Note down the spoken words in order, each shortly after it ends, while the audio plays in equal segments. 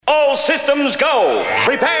systems go.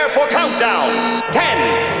 Prepare for countdown.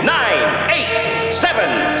 10, 9, 8,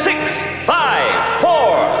 7, 6, 5,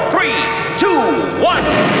 4, 3, 2, 1.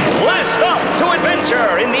 Blast off to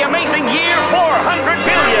adventure in the amazing year 400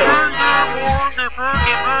 billion.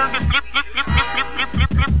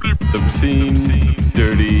 Obscene,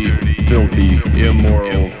 dirty, filthy,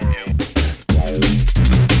 immoral.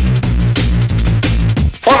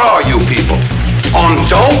 What are you people? On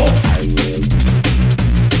dope?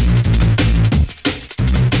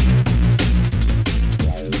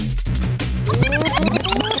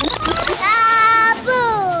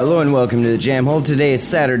 Hello and welcome to the Jam Hole. Today is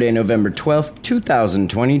Saturday, November 12th,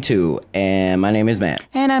 2022, and my name is Matt.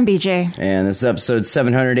 And I'm BJ. And this is episode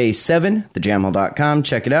 787, thejamhole.com.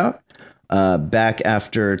 Check it out. Back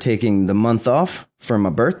after taking the month off for my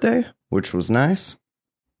birthday, which was nice.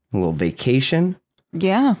 A little vacation.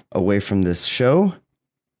 Yeah. Away from this show.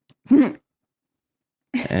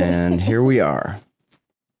 And here we are.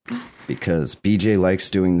 Because BJ likes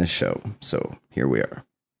doing this show, so here we are.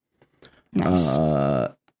 Nice.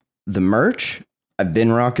 The merch, I've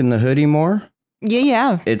been rocking the hoodie more.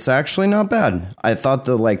 Yeah. It's actually not bad. I thought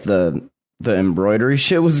the embroidery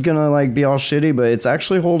shit was gonna be all shitty, but it's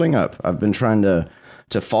actually holding up. I've been trying to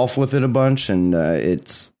falf with it a bunch, and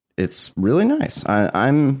it's really nice.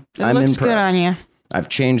 I'm looks impressed. Good on you. I've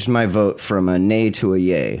changed my vote from a nay to a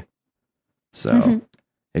yay. So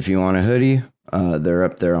if you want a hoodie, they're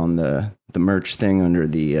up there on the merch thing under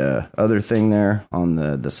the other thing there on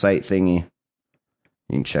the site thingy.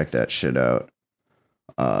 You can check that shit out.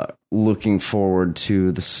 Looking forward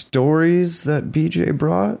to the stories that BJ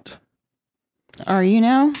brought. Are you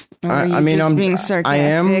now? Or are you I'm being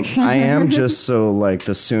sarcastic. I am just so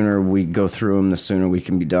the sooner we go through them, the sooner we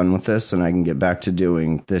can be done with this, and I can get back to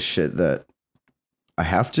doing this shit that I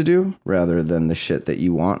have to do rather than the shit that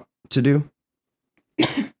you want to do.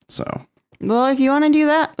 So. Well, if you want to do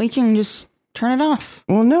that, we can just turn it off.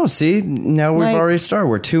 Well, no, see, now we've already started.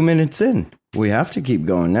 We're 2 minutes in. We have to keep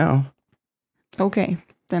going now. Okay,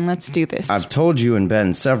 then let's do this. I've told you and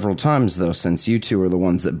Ben several times, though, since you two are the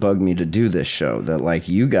ones that bug me to do this show, that,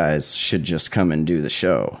 you guys should just come and do the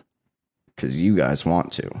show. Because you guys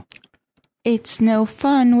want to. It's no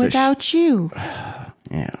fun without you.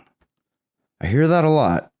 Yeah. I hear that a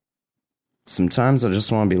lot. Sometimes I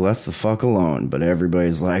just want to be left the fuck alone, but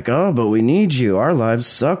everybody's like, oh, but we need you. Our lives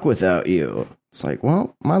suck without you. It's like,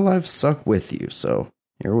 well, my lives suck with you, so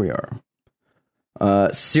here we are.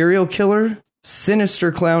 Serial killer,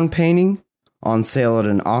 sinister clown painting, on sale at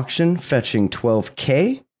an auction, fetching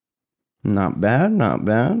 $12,000. Not bad, not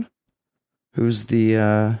bad. Who's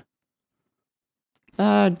the,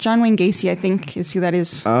 John Wayne Gacy, I think, is who that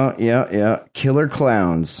is. Oh, yeah. Killer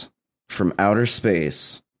clowns from outer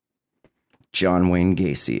space. John Wayne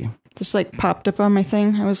Gacy. Just popped up on my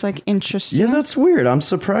thing. I was interested. Yeah, that's weird. I'm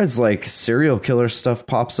surprised serial killer stuff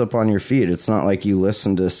pops up on your feed. It's not like you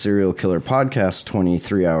listen to serial killer podcasts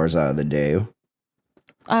 23 hours out of the day.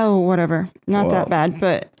 Oh, whatever. Not that bad,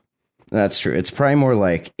 but... That's true. It's probably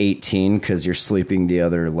more 18 because you're sleeping the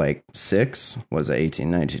other 6. Was it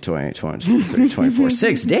 18, 19, 20, 22, 23, 24,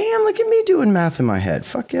 6? Damn, look at me doing math in my head.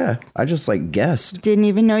 Fuck yeah. I just guessed. Didn't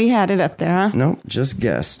even know you had it up there, huh? Nope, just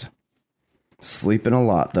guessed. Sleeping a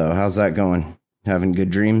lot, though. How's that going? Having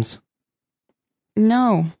good dreams?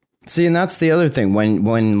 No. See, and that's the other thing. When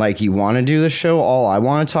you want to do the show, all I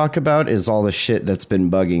want to talk about is all the shit that's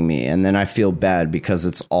been bugging me. And then I feel bad because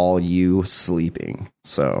it's all you sleeping.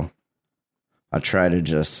 So I try to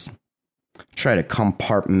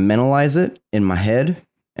compartmentalize it in my head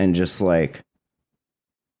and just out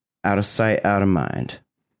of sight, out of mind.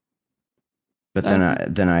 But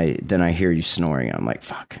then I hear you snoring. I'm like,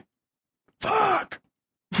 fuck.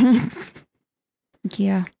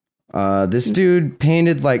 Yeah. This dude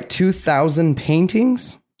painted 2,000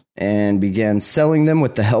 paintings and began selling them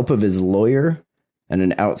with the help of his lawyer and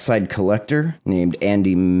an outside collector named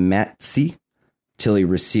Andy Matzi till he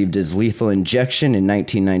received his lethal injection in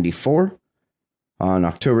 1994. On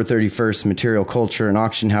October 31st, Material Culture, an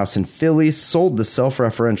auction house in Philly, sold the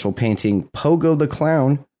self-referential painting Pogo the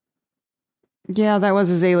Clown. Yeah, that was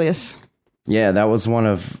his alias. Yeah, that was one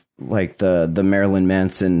of the Marilyn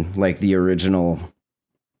Manson, the original.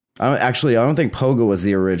 I don't think Pogo was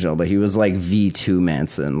the original, but he was V2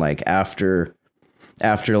 Manson, after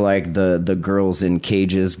the girls in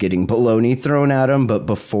cages getting bologna thrown at him, but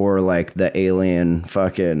before the alien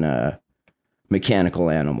fucking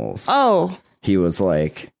mechanical animals. Oh, he was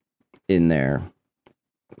in there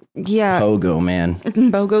Yeah. Pogo, man.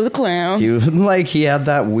 Pogo the Clown. He had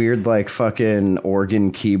that weird, like, fucking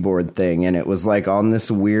organ keyboard thing, and it was, like, on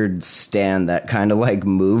this weird stand that kind of, like,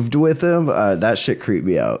 moved with him. That shit creeped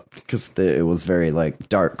me out, because it was very, like,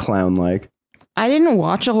 dark clown-like. I didn't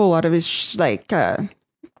watch a whole lot of his, like,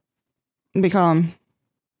 we call them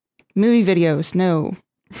movie videos. No.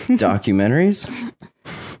 Documentaries?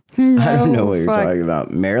 No, I don't know what you're talking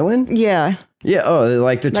about. Maryland? Yeah. Yeah,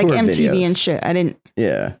 like the tour like MTV videos. and shit. I didn't.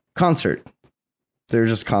 Yeah, concert. They're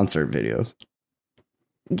just concert videos.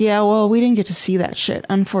 Yeah, well, we didn't get to see that shit,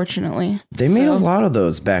 unfortunately. They made a lot of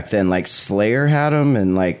those back then. Like Slayer had them,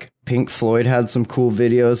 and like Pink Floyd had some cool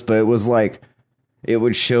videos, but it was like, it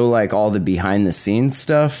would show like all the behind the scenes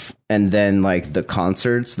stuff and then like the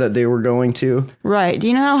concerts that they were going to. Right. Do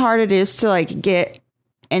you know how hard it is to like get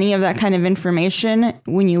any of that kind of information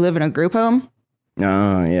when you live in a group home?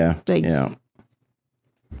 Oh, yeah. Like, yeah.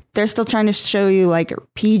 They're still trying to show you like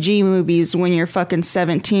PG movies when you're fucking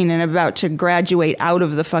 17 and about to graduate out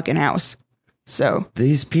of the fucking house. So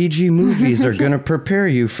these PG movies are going to prepare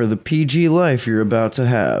you for the PG life you're about to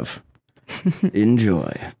have.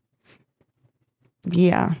 Enjoy.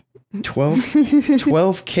 Yeah.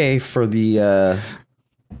 12K for the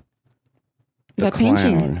that clown.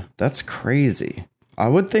 painting. That's crazy. I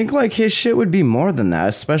would think like his shit would be more than that,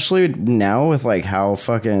 especially now with like how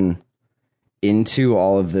fucking into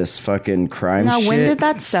all of this fucking crime shit. Now, when did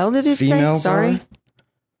that sell? Did it say? Sorry.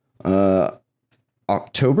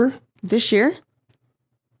 October? This year?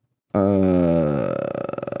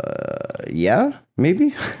 Yeah,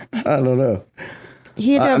 maybe. I don't know.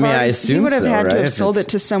 He would have had to have right? sold it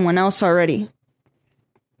to someone else already.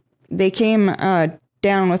 They came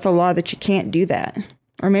down with a law that you can't do that.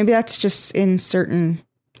 Or maybe that's just in certain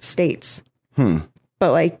states.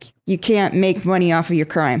 But like, you can't make money off of your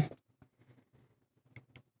crime.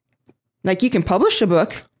 Like, you can publish a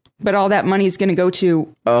book, but all that money is going to go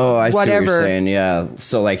to I see what you're saying. Whatever. Yeah.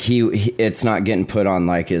 So like he it's not getting put on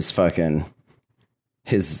like his fucking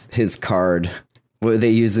his card. What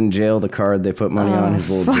they use in jail, the card they put money on,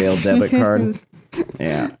 his little jail debit card.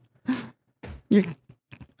 Yeah. Your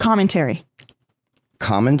commentary.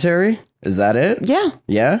 Commentary? Is that it? Yeah.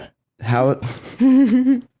 Yeah? How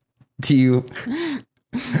do you...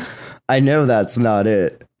 I know that's not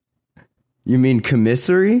it. You mean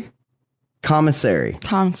commissary? Commissary.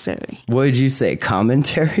 Commissary. What did you say?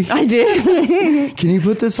 Commentary? I did. Can you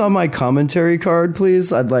put this on my commentary card,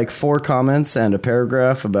 please? I'd like 4 comments and a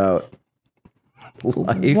paragraph about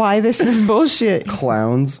life. Why this is bullshit.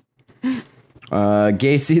 Clowns.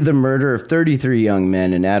 Gacy, the murder of 33 young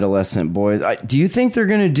men and adolescent boys. Do you think they're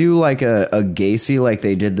going to do like a Gacy like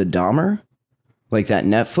they did the Dahmer? Like that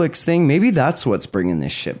Netflix thing? Maybe that's what's bringing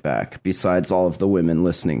this shit back, besides all of the women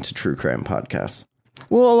listening to true crime podcasts.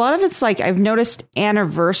 Well, a lot of it's like, I've noticed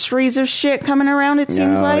anniversaries of shit coming around, it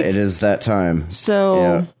seems like. It is that time. So,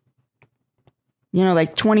 yeah. You know,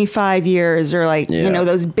 like 25 years or like, you know,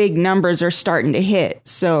 those big numbers are starting to hit.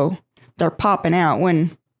 So they're popping out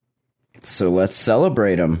when... So let's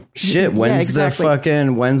celebrate them. Shit, when's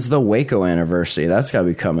when's the Waco anniversary? That's got to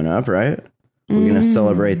be coming up, right? We're going to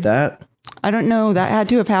celebrate that? I don't know. That had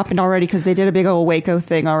to have happened already because they did a big old Waco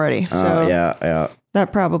thing already. So yeah.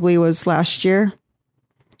 That probably was last year.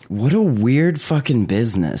 What a weird fucking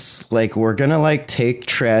business. Like, we're going to like take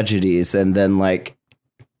tragedies and then like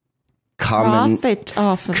profit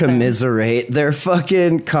off of commiserate their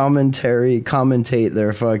fucking commentate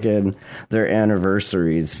their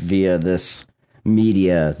anniversaries via this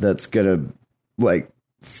media that's gonna like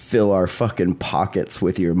fill our fucking pockets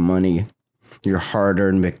with your money, your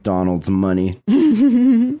hard-earned McDonald's money.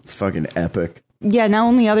 It's fucking epic. Yeah, now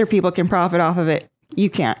only other people can profit off of it.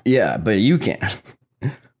 You can't. Yeah, but you can.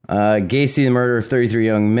 Gacy, the murder of 33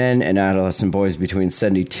 young men and adolescent boys between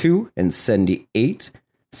 72 and 78.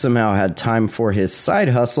 Somehow had time for his side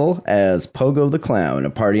hustle as Pogo the Clown, a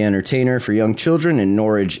party entertainer for young children in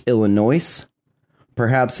Norridge, Illinois.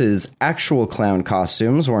 Perhaps his actual clown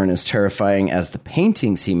costumes weren't as terrifying as the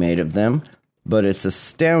paintings he made of them, but it's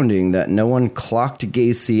astounding that no one clocked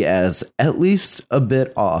Gacy as at least a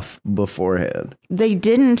bit off beforehand. They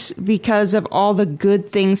didn't, because of all the good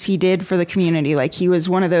things he did for the community. Like, he was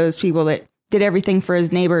one of those people that did everything for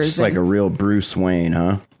his neighbors. Just like a real Bruce Wayne,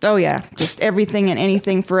 huh? Oh, yeah. Just everything and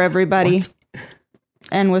anything for everybody. What?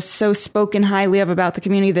 And was so spoken highly of about the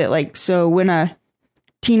community that, like, so when a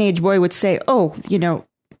teenage boy would say, oh, you know,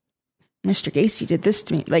 Mr. Gacy did this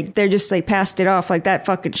to me, like, they're just like passed it off like that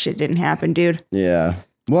fucking shit didn't happen, dude. Yeah.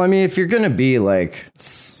 Well, I mean, if you're going to be like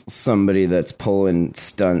somebody that's pulling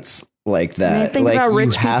stunts like that, I mean, think about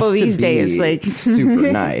rich people these days, like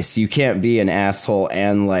super nice. You can't be an asshole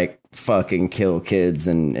and like fucking kill kids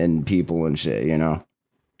and people and shit, you know?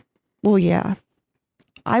 Well, yeah.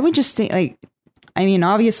 I would just think, like, I mean,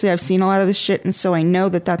 obviously I've seen a lot of this shit, and so I know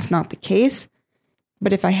that that's not the case.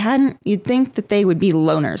 But if I hadn't, you'd think that they would be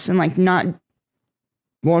loners and, like, not...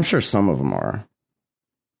 Well, I'm sure some of them are.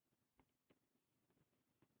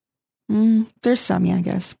 There's some, yeah, I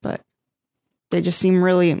guess, but they just seem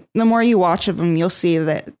really... The more you watch of them, you'll see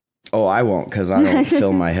that... Oh, I won't, because I don't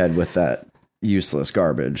fill my head with that useless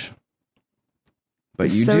garbage.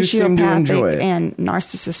 But you do seem to enjoy it. And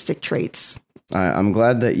narcissistic traits. I'm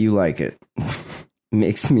glad that you like it.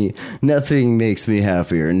 Nothing makes me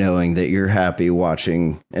happier knowing that you're happy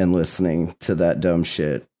watching and listening to that dumb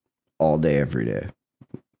shit all day, every day.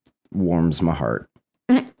 Warms my heart.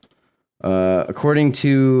 According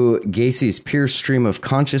to Gacy's pure stream of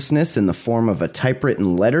consciousness in the form of a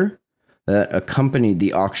typewritten letter that accompanied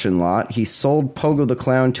the auction lot, he sold Pogo the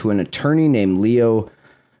Clown to an attorney named Leo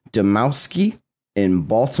Domowski in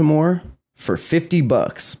Baltimore for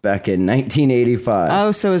 $50 back in 1985.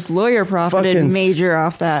 Oh, so his lawyer profited Fucking major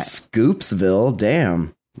off that. Scoopsville,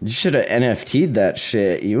 damn. You should have NFT'd that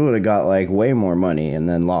shit. You would have got like way more money and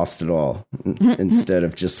then lost it all instead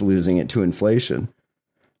of just losing it to inflation.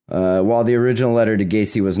 While the original letter to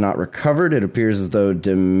Gacy was not recovered, it appears as though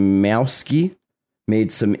Domowski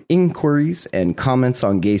made some inquiries and comments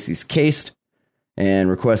on Gacy's case and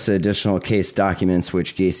requested additional case documents,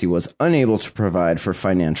 which Gacy was unable to provide for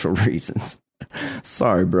financial reasons.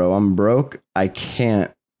 Sorry, bro, I'm broke. I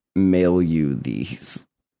can't mail you these.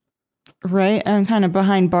 Right? I'm kind of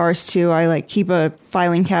behind bars, too. I, like, keep a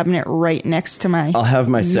filing cabinet right next to my I'll have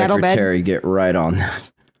my metal bed. secretary get right on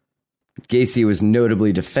that. Gacy was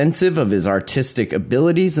notably defensive of his artistic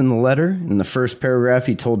abilities in the letter. In the first paragraph,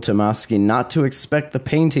 he told Tomasky not to expect the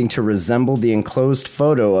painting to resemble the enclosed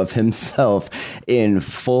photo of himself in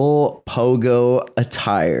full pogo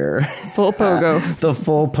attire. Full pogo. The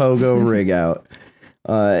full pogo rig out.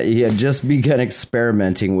 He had just begun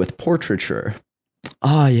experimenting with portraiture.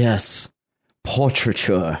 Ah, yes,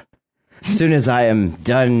 portraiture. As soon as I am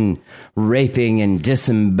done raping and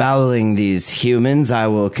disemboweling these humans, I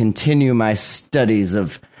will continue my studies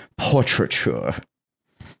of portraiture.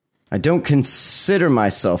 I don't consider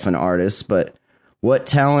myself an artist, but what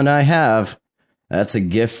talent I have, that's a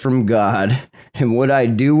gift from God. And what I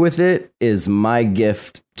do with it is my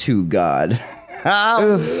gift to God.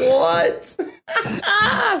 What?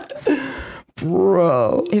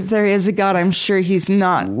 Bro. If there is a God, I'm sure he's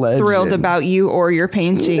not thrilled about you or your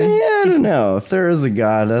painting. Yeah, I don't know. If there is a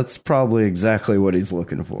God, that's probably exactly what he's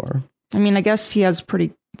looking for. I mean, I guess he has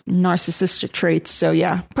pretty narcissistic traits, so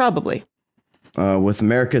yeah, probably. With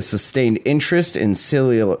America's sustained interest in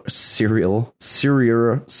serial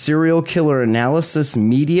killer analysis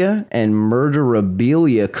media and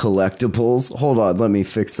murderabilia collectibles. Hold on, let me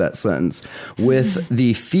fix that sentence. With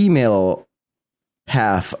the female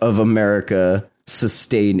half of America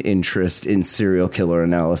sustained interest in serial killer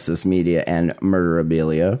analysis media and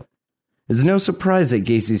murderabilia, it's no surprise that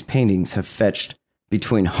Gacy's paintings have fetched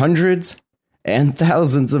between hundreds and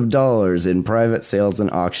thousands of dollars in private sales and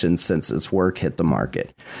auctions since his work hit the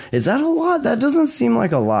market. Is that a lot? That doesn't seem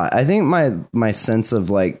like a lot. I think my sense of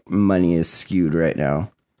like money is skewed right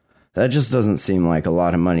now. That just doesn't seem like a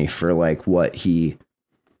lot of money for like what he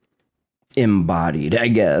embodied, I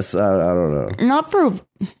guess. I don't know. Not for...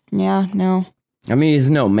 Yeah, no. I mean, he's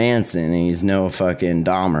no Manson and he's no fucking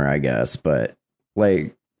Dahmer, I guess, but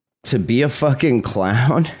like to be a fucking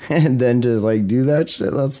clown and then to like do that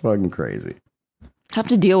shit, that's fucking crazy. Have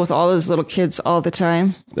to deal with all those little kids all the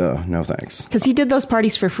time. Oh, no thanks. Because he did those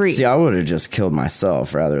parties for free. See, I would have just killed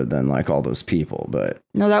myself rather than like all those people, but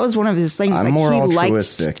no, that was one of his things. I'm like, more he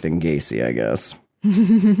altruistic than Gacy, I guess.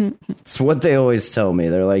 It's what they always tell me.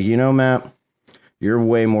 They're like, you know, Matt, you're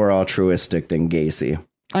way more altruistic than Gacy.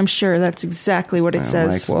 I'm sure that's exactly what it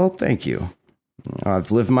says. I'm like, well, thank you.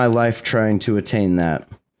 I've lived my life trying to attain that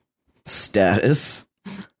status.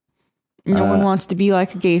 No one wants to be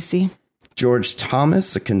like a Gacy. George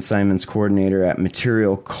Thomas, a consignments coordinator at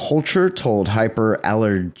Material Culture, told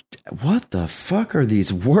what the fuck are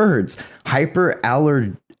these words? I want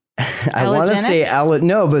to say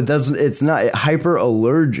no, but it's not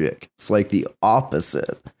hyperallergic. It's like the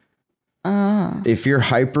opposite. If you're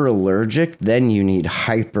hyperallergic, then you need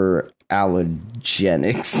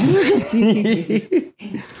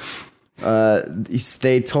hyperallergenics.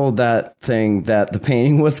 They told that thing that the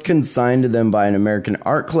painting was consigned to them by an American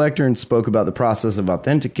art collector and spoke about the process of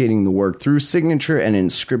authenticating the work through signature and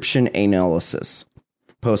inscription analysis.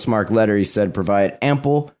 Postmark letter, he said, provide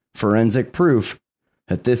ample forensic proof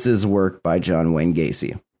that this is work by John Wayne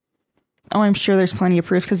Gacy. Oh, I'm sure there's plenty of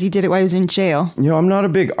proof because he did it while he was in jail. You know, I'm not a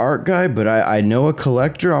big art guy, but I know a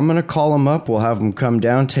collector. I'm going to call him up. We'll have him come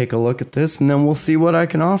down, take a look at this, and then we'll see what I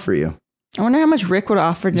can offer you. I wonder how much Rick would have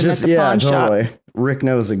offered him at the pawn shop. Rick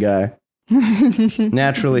knows a guy.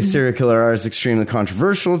 Naturally, serial killer art is extremely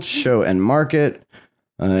controversial to show and market.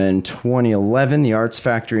 In 2011, the Arts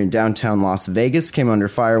Factory in downtown Las Vegas came under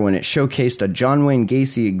fire when it showcased a John Wayne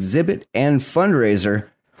Gacy exhibit and fundraiser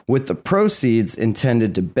with the proceeds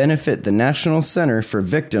intended to benefit the National Center for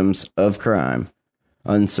Victims of Crime.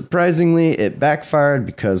 Unsurprisingly, it backfired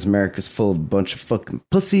because America's full of a bunch of fucking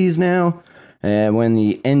pussies now. And when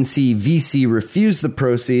the NCVC refused the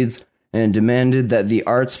proceeds and demanded that the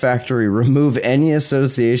Arts Factory remove any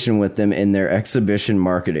association with them in their exhibition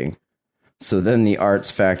marketing. So then the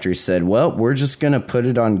Arts Factory said, well, we're just going to put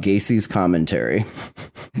it on Gacy's commentary.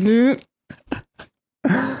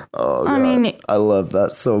 Oh, God. I mean, I love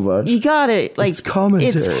that so much. You got it. Like,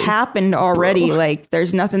 it's happened already. Bro. Like,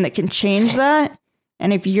 there's nothing that can change that.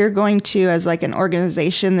 And if you're going to, as like an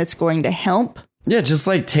organization that's going to help. Yeah, just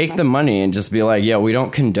like take the money and just be like, yeah, we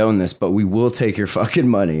don't condone this, but we will take your fucking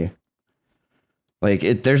money.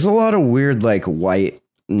 Like, there's a lot of weird, like, white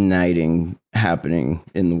knighting happening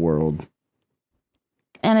in the world.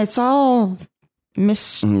 And it's all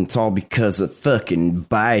It's all because of fucking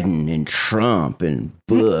Biden and Trump and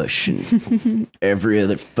Bush and every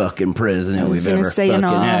other fucking president we've ever fucking had.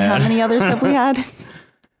 How many others have we had?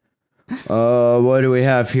 What do we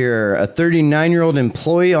have here? A 39-year-old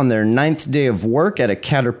employee on their 9th day of work at a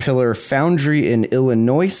Caterpillar foundry in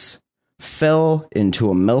Illinois fell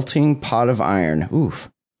into a melting pot of iron.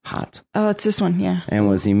 Oof, hot. Oh, it's this one, yeah. And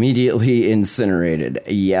was immediately incinerated.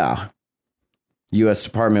 Yeah. U.S.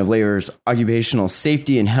 Department of Labor's Occupational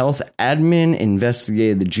Safety and Health admin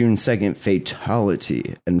investigated the June 2nd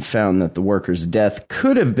fatality and found that the worker's death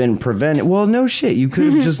could have been prevented. Well, no shit. You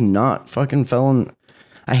could have just not fucking fell in.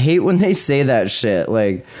 I hate when they say that shit.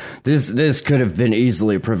 Like, this could have been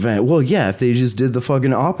easily prevented. Well, yeah, if they just did the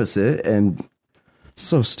fucking opposite. And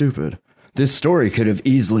so stupid. This story could have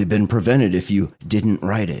easily been prevented if you didn't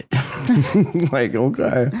write it. Like,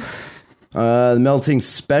 okay. The melting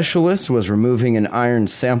specialist was removing an iron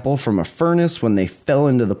sample from a furnace when they fell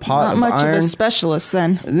into the pot of iron. Not much of a specialist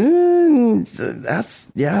then.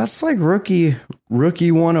 That's like rookie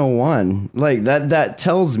 101. Like that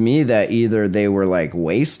tells me that either they were like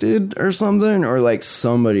wasted or something, or like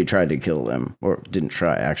somebody tried to kill them, or didn't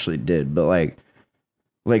try, actually did, but like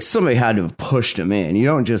somebody had to have pushed him in. You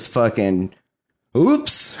don't just fucking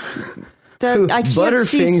oops. I can't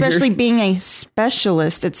see, especially being a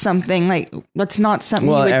specialist at something, like, that's not something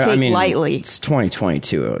you would take lightly. It's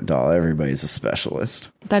 2022, doll. Everybody's a specialist.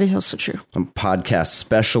 That is also true. I'm a podcast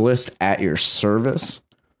specialist at your service.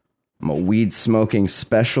 I'm a weed smoking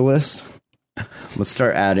specialist. I'm going to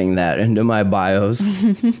start adding that into my bios.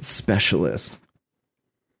 Specialist.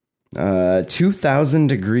 2,000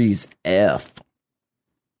 degrees F.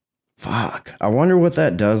 Fuck. I wonder what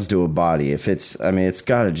that does to a body. If it's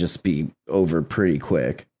got to just be over pretty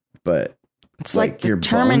quick. But it's like your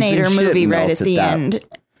Terminator movie right at the end.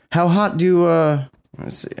 How hot do,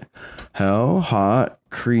 let's see. How hot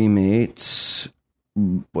cremate.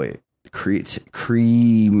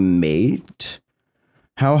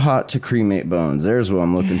 How hot to cremate bones? There's what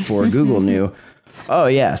I'm looking for. Google knew. Oh,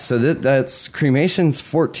 yeah. So that's cremation's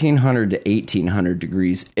 1,400 to 1,800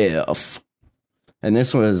 degrees F. And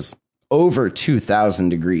this was over 2,000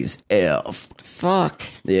 degrees F. Fuck.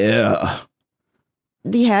 Yeah.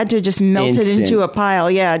 They had to just melt it into a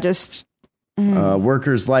pile. Yeah, just.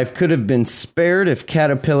 Worker's life could have been spared if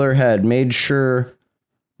Caterpillar had made sure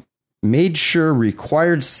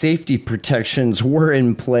required safety protections were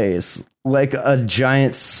in place. Like a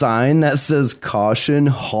giant sign that says caution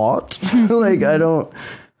hot. Like, I don't.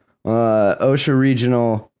 OSHA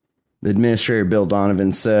Regional Administrator Bill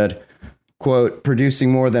Donovan said, quote,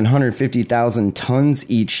 producing more than 150,000 tons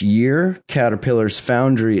each year, Caterpillar's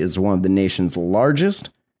foundry is one of the nation's largest,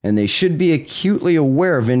 and they should be acutely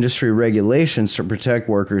aware of industry regulations to protect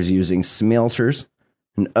workers using smelters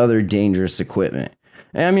and other dangerous equipment.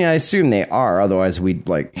 And I mean, I assume they are, otherwise we'd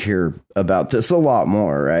like hear about this a lot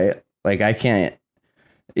more, right? Like, I can't,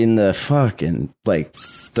 in the fucking like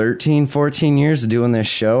 13, 14 years of doing this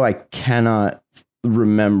show, I cannot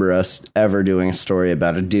remember us ever doing a story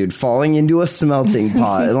about a dude falling into a smelting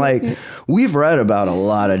pot. And like, we've read about a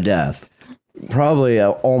lot of death, probably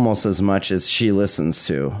almost as much as she listens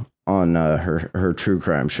to on her true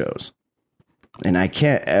crime shows. And I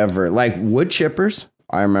can't ever, like, wood chippers,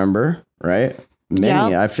 I remember, right?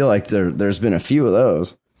 Many. Yeah. I feel like there's been a few of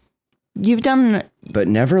those. You've done, but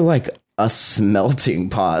never like a smelting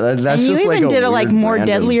pot. That's and just you like even a did a weird like more random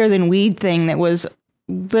deadlier than weed thing that was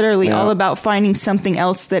literally Yeah. all about finding something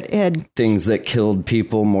else that had. things that killed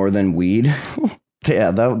people more than weed.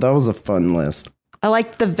 Yeah, that was a fun list. I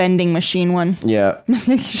liked the vending machine one. Yeah.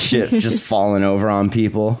 Shit just falling over on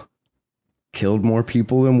people. Killed more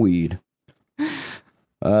people than weed.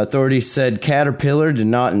 Authorities said Caterpillar did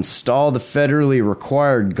not install the federally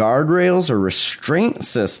required guardrails or restraint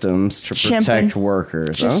systems to protect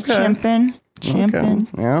workers. Just chimping. Okay.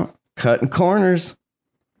 Yeah. Cutting corners.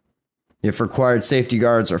 If required safety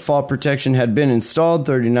guards or fall protection had been installed,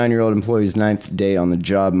 39-year-old employee's 9th day on the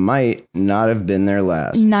job might not have been their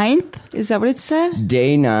last. 9th? Is that what it said?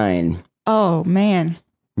 Day 9. Oh, man.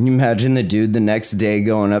 Can you imagine the dude the next day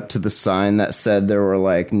going up to the sign that said there were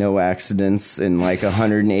like no accidents in like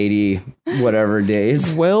 180 whatever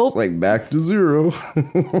days? Well, It's like back to zero.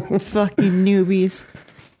 fucking newbies.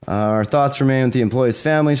 Our thoughts remain with the employees'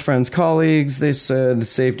 families, friends, colleagues. They said the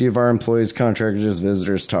safety of our employees, contractors,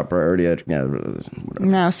 visitors, top priority. Yeah, whatever.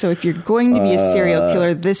 Now, so if you're going to be a serial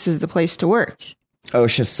killer, this is the place to work.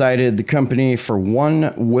 OSHA cited the company for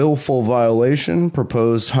one willful violation,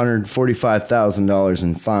 proposed $145,000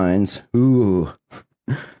 in fines. Ooh.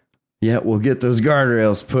 Yeah, we'll get those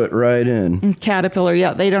guardrails put right in. Caterpillar,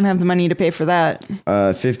 yeah, they don't have the money to pay for that.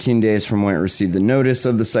 15 days from when it received the notice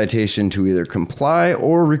of the citation to either comply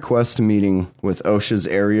or request a meeting with OSHA's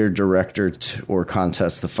area director or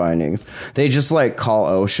contest the findings. They just like call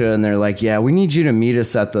OSHA and they're like, yeah, we need you to meet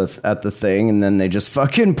us at the thing. And then they just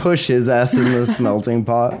fucking push his ass in the smelting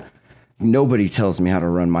pot. Nobody tells me how to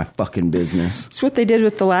run my fucking business. It's what they did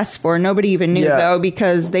with the last 4. Nobody even knew, though,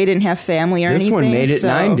 because they didn't have family or This anything. one made it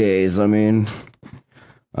 9 days. I mean,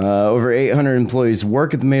 over 800 employees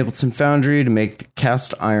work at the Mapleton Foundry to make the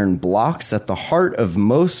cast iron blocks at the heart of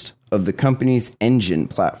most of the company's engine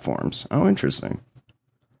platforms. Oh, interesting.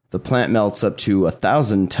 The plant melts up to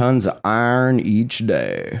 1,000 tons of iron each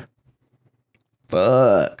day.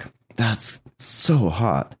 Fuck. That's so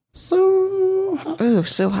hot. So hot. Oh,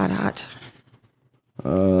 so hot.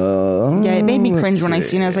 Yeah, it made me cringe when I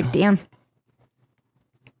seen it. I was like, damn.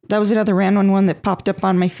 That was another random one that popped up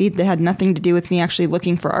on my feed that had nothing to do with me actually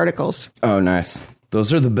looking for articles. Oh, nice.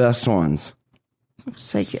 Those are the best ones.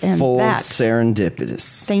 It's like, and Full that.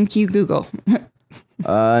 serendipitous. Thank you, Google.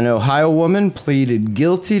 An Ohio woman pleaded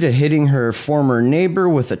guilty to hitting her former neighbor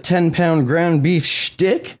with a 10-pound ground beef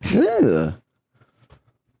shtick. Ugh.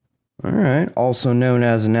 All right. Also known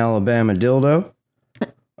as an Alabama dildo.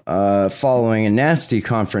 Following a nasty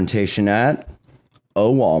confrontation at a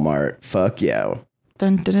Walmart. Fuck yeah.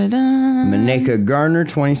 Dun, dun, dun, dun. Maneka Garner,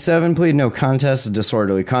 27, pleaded no contest of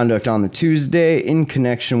disorderly conduct on the Tuesday in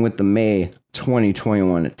connection with the May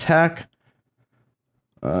 2021 attack.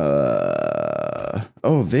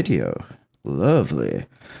 Video. Lovely.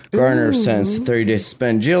 Garner sentenced to 30 days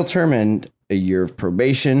suspended jail term and a year of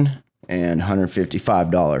probation and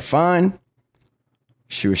 $155 fine.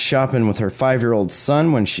 She was shopping with her 5-year-old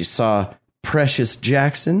son when she saw Precious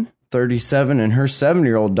Jackson, 37, and her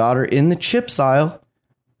 7-year-old daughter in the chips aisle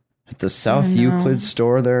at the South Euclid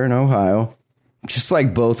store there in Ohio. Just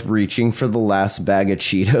like both reaching for the last bag of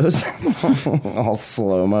Cheetos. All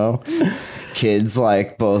slow-mo. Kids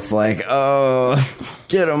like both like, oh,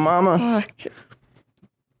 get 'em, mama. Fuck.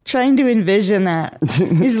 Trying to envision that.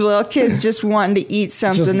 These little kids just wanting to eat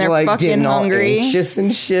something. Just They're like fucking getting all hungry. anxious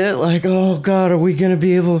and shit. Like, oh God, are we going to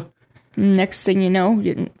be able... Next thing you know,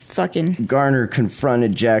 getting fucking... Garner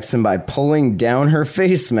confronted Jackson by pulling down her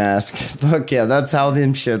face mask. Fuck yeah, that's how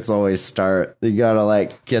them shits always start. You gotta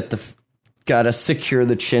like gotta secure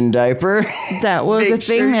the chin diaper. That was a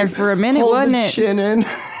thing there for a minute, Hold wasn't the it? chin in.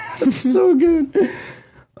 That's so good.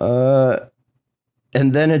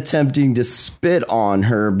 And then attempting to spit on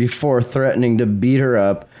her before threatening to beat her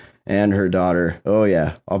up and her daughter. Oh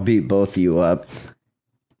yeah, I'll beat both of you up.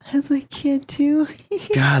 As a kid too.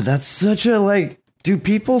 God, that's such a like... Do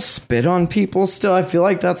people spit on people still? I feel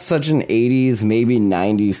like that's such an 80s, maybe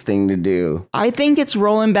 90s thing to do. I think it's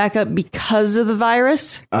rolling back up because of the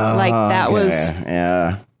virus. Like that was...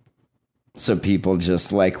 Yeah. So people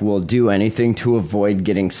just like will do anything to avoid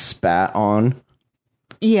getting spat on.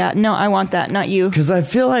 Yeah, no, I want that, not you. Because I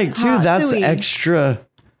feel like, too, Hot that's Louis. extra...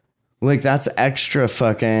 Like, that's extra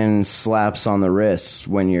fucking slaps on the wrist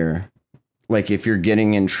when you're... Like, if you're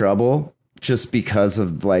getting in trouble just because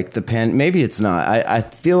of, like, the pen... Maybe it's not. I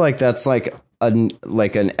feel like that's, like, an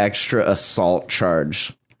extra assault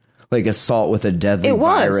charge. Like, assault with a deadly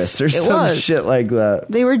virus or some shit like that.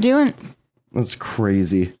 They were doing... That's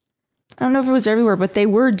crazy. I don't know if it was everywhere, but they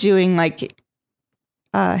were doing, like,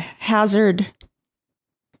 hazardous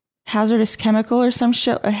chemical or some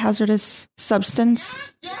shit, a hazardous substance.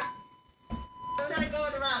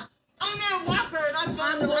 I'm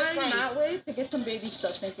I'm going going the that right way to get some baby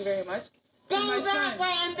stuff. Thank you very much. Go My that son.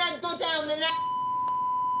 way and then go down the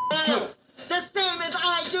next aisle. The same as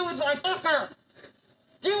I do with my fucker.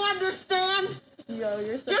 Do you understand? Yo,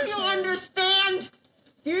 you're so Do you understand?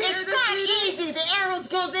 Do you hear It's this, not sweetie? easy. The arrows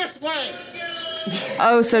go this way.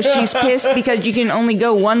 Oh, so she's pissed because you can only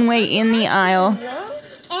go one way in the aisle. Yeah?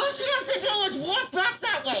 All she has to do is walk back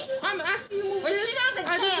that way. I'm asking you to move But this. she doesn't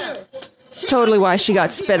I care. do. She Totally has why to she got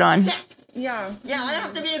be spit on. sick. Yeah. Yeah, I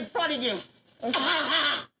have to be in front of you.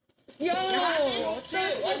 Yo, what the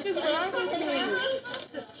fuck is wrong with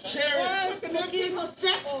you? Cherry, to make people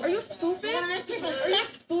sick. Are you stupid? You wanna make people Are you sick?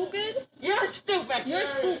 stupid? You're stupid. You're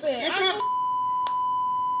stupid. Get I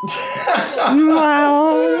your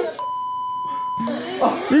Wow.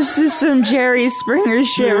 This is some Jerry Springer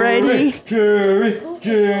shit right here.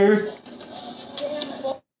 Jerry.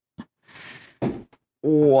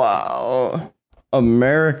 Wow.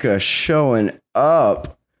 America showing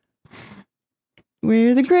up.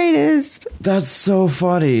 We're the greatest. That's so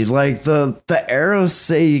funny. Like the arrows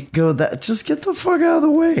say go that just get the fuck out of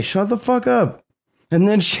the way. Shut the fuck up. And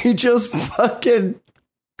then she just fucking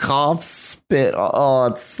coughs spit. Oh,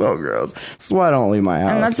 it's so gross. That's why I don't leave my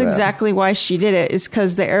house. And that's man. exactly why she did it, is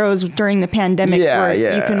because the arrows during the pandemic where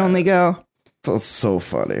you can only go. That's so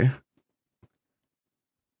funny.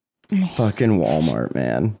 Fucking Walmart,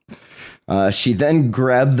 man. She then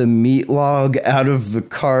grabbed the meat log out of the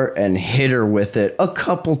cart and hit her with it a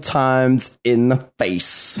couple times in the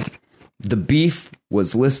face. The beef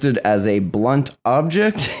was listed as a blunt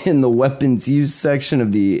object in the weapons used section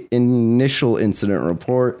of the initial incident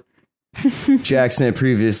report. Jackson had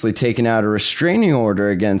previously taken out a restraining order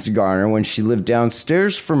against Garner when she lived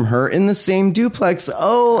downstairs from her in the same duplex.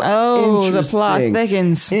 Oh, the plot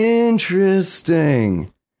thickens.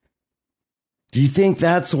 Interesting. Do you think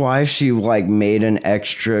that's why she like made an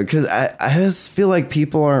extra? Because I just feel like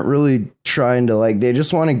people aren't really trying to like, they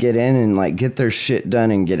just want to get in and like get their shit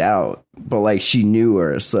done and get out. But like she knew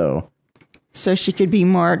her, so she could be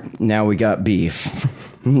more. now we got beef.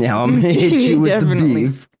 Now I'm gonna hit you with Definitely.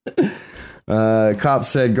 the beef. Cop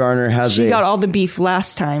said Garner has She got all the beef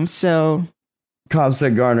last time, so. Cobb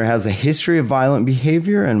said Garner has a history of violent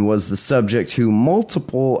behavior and was the subject to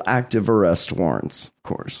multiple active arrest warrants, of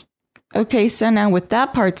course. Okay, so now with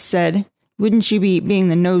that part said, wouldn't you be being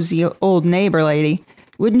the nosy old neighbor lady?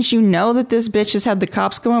 Wouldn't you know that this bitch has had the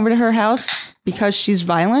cops come over to her house because she's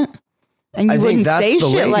violent? And you I think wouldn't that's say the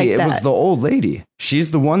shit lady. like It that. was the old lady.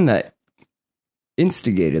 She's the one that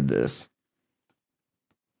instigated this.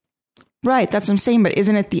 Right, that's what I'm saying. But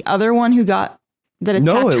isn't it the other one who got that attacked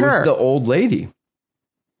No, it her? was the old lady.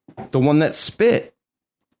 The one that spit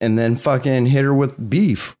and then fucking hit her with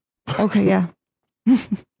beef. Okay, yeah.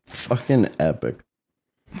 Fucking epic.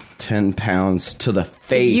 10 pounds to the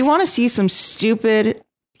face. You want to see some stupid,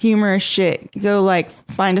 humorous shit? Go like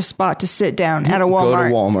find a spot to sit down at a Walmart.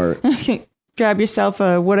 Go to Walmart. Grab yourself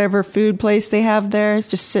a whatever food place they have there.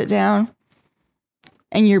 Just sit down,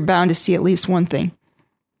 and you're bound to see at least one thing.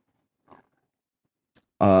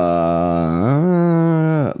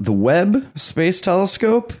 The Webb Space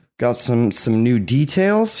Telescope got some new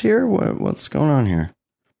details here. What's going on here?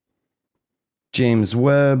 James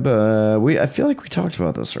Webb. I feel like we talked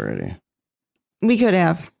about this already. We could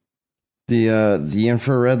have. The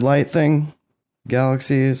infrared light thing,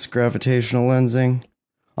 galaxies, gravitational lensing.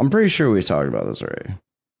 I'm pretty sure we talked about this already.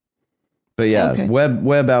 But yeah, Okay.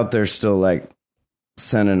 Webb out there still like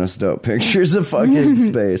sending us dope pictures of fucking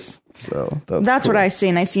space. So That's cool. what I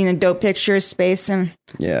seen. I seen a dope picture of space, and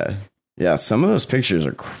Yeah. Some of those pictures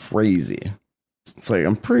are crazy. It's like,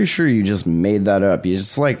 I'm pretty sure you just made that up. You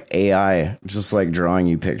just like AI, just like drawing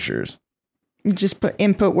you pictures. you just put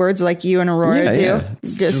input words like you and Aurora do. Yeah.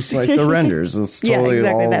 It's just like the renders. It's Yeah, totally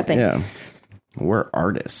exactly all, that thing. Yeah. We're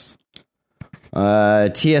artists.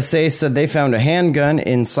 TSA said they found a handgun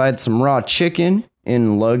inside some raw chicken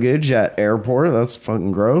in luggage at airport. That's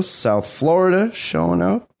fucking gross. South Florida showing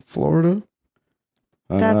up. Florida.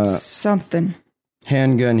 That's something.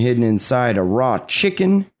 Handgun hidden inside a raw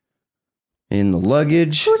chicken in the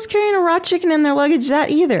luggage. Who's carrying a raw chicken in their luggage?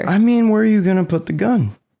 That either. I mean, where are you going to put the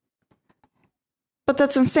gun? But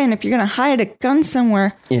that's insane. If you're gonna hide a gun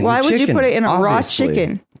somewhere, In why the would you chicken, put it in a raw obviously.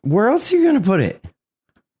 chicken? Where else are you going to put it?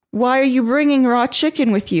 Why are you bringing raw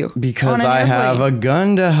chicken with you? Because on an I have airplane? a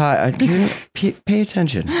gun to hide. Pay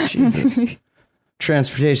attention. Jesus.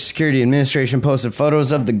 Transportation Security Administration posted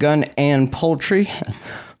photos of the gun and poultry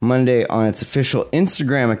Monday on its official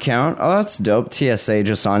Instagram account. Oh, that's dope. TSA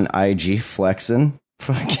just on IG flexing.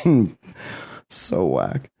 Fucking so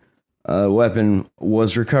whack. A weapon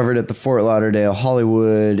was recovered at the Fort Lauderdale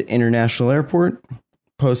Hollywood International Airport.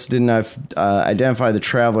 posted and I've identified the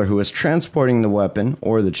traveler who was transporting the weapon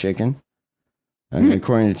or the chicken. And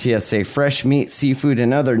according to TSA, fresh meat, seafood,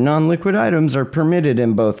 and other non-liquid items are permitted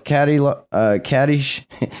in both Caddyshack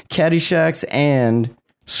and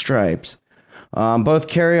Stripes. Both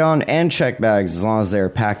carry-on and check bags as long as they are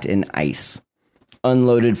packed in ice.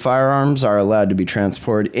 Unloaded firearms are allowed to be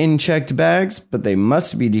transported in checked bags, but they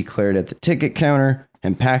must be declared at the ticket counter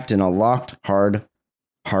and packed in a locked hard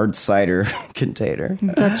cider container.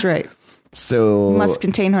 That's right. So Must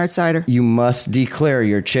contain hard cider. you must declare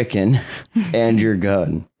your chicken and your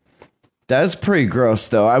gun. That's pretty gross,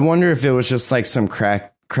 though. I wonder if it was just like some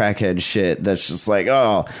crackhead shit that's just like,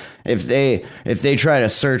 oh, if they try to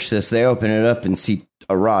search this, they open it up and see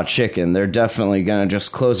a raw chicken, they're definitely gonna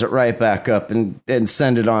just close it right back up and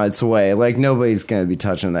send it on its way. Like, nobody's gonna be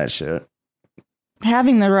touching that shit.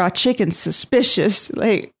 Having the raw chicken's suspicious.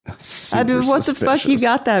 Like, I'd be, what the fuck you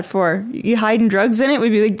got that for? You hiding drugs in it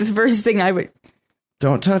would be like the first thing I would.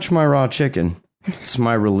 Don't touch my raw chicken. It's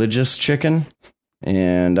my religious chicken.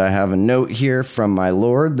 And I have a note here from my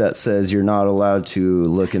lord that says you're not allowed to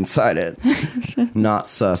look inside it. Not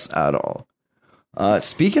sus at all.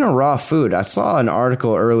 Speaking of raw food, I saw an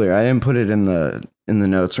article earlier. I didn't put it in the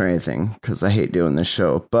notes or anything because I hate doing this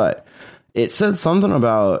show, but it said something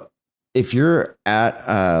about if you're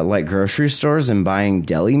at like grocery stores and buying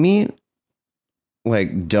deli meat,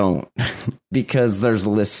 like, don't, because there's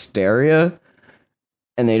listeria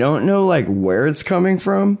and they don't know like where it's coming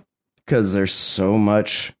from because there's so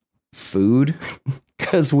much food.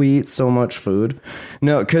 Because we eat so much food.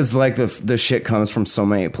 No, because like the shit comes from so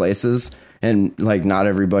many places. And like not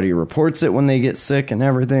everybody reports it when they get sick and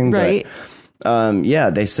everything. Right. But yeah,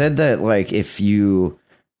 they said that like if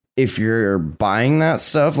you're buying that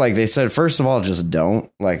stuff, like they said, first of all, just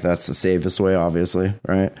don't. Like that's the safest way, obviously,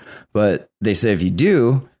 right? But they say if you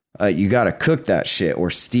do, you got to cook that shit or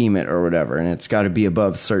steam it or whatever. And it's got to be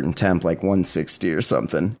above certain temp, like 160 or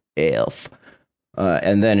something.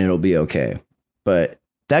 And then it'll be okay. But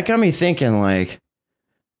that got me thinking, like,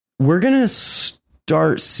 we're going to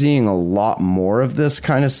start seeing a lot more of this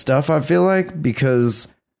kind of stuff, I feel like,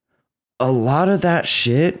 because a lot of that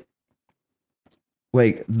shit,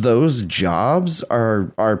 like, those jobs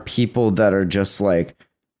are people that are just like,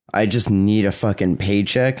 I just need a fucking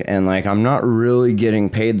paycheck, and like I'm not really getting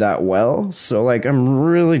paid that well, so like I'm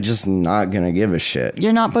really just not gonna give a shit.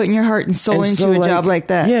 You're not putting your heart and soul into a job like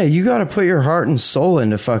that. Yeah, you gotta put your heart and soul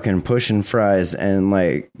into fucking pushing fries and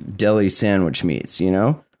like deli sandwich meats, you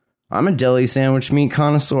know? I'm a deli sandwich meat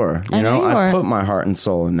connoisseur, you know? I put my heart and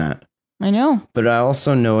soul in that. I know. But I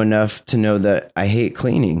also know enough to know that I hate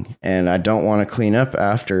cleaning and I don't want to clean up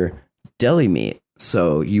after deli meat.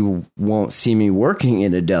 So you won't see me working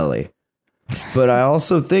in a deli. But I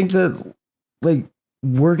also think that, like,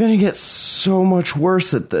 we're going to get so much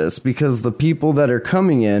worse at this because the people that are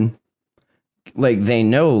coming in, like, they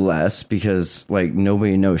know less because, like,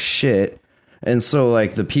 nobody knows shit. And so,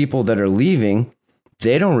 like, the people that are leaving,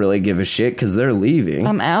 they don't really give a shit because they're leaving.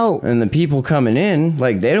 I'm out. And the people coming in,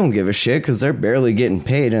 like, they don't give a shit because they're barely getting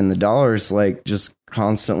paid and the dollar's, like, just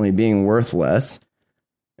constantly being worth less.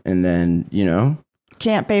 And then, you know,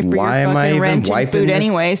 can't pay for your fucking rent and food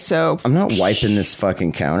anyway, so I'm not wiping this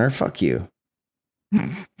fucking counter. Fuck you.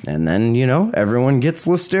 And then, you know, everyone gets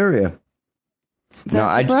listeria.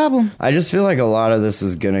 That's a problem. I just feel like a lot of this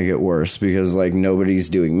is gonna get worse because like nobody's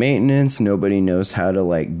doing maintenance, nobody knows how to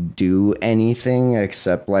like do anything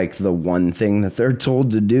except like the one thing that they're told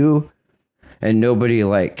to do, and nobody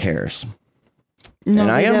like cares. No,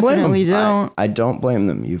 and I definitely don't. I don't blame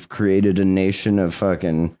them. You've created a nation of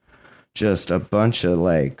fucking just a bunch of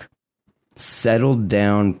like settled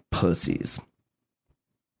down pussies,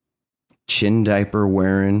 chin diaper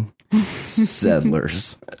wearing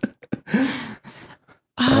settlers.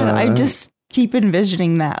 I just keep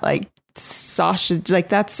envisioning that like sausage, like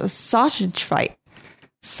that's a sausage fight.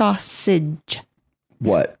 Sausage.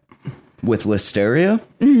 What? With listeria?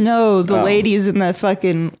 No, the ladies in the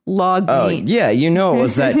fucking log meat. Oh, yeah, you know it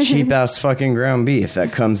was that cheap ass fucking ground beef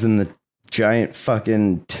that comes in the giant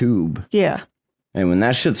fucking tube. Yeah. And when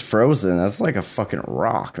that shit's frozen, that's like a fucking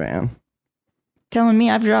rock, man. Telling me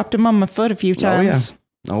I've dropped him on my foot a few times.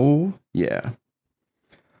 Oh, yeah.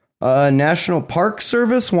 National Park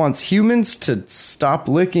Service wants humans to stop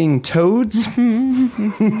licking toads.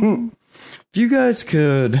 If you guys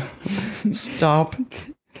could stop.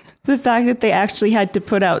 The fact that they actually had to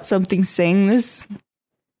put out something saying this.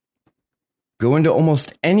 Go into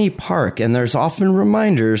almost any park, and there's often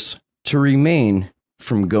reminders to remain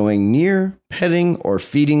from going near, petting, or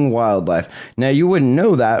feeding wildlife. Now, you wouldn't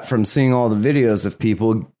know that from seeing all the videos of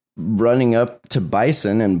people running up to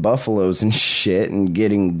bison and buffaloes and shit and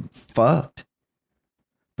getting fucked.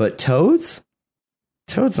 But toads?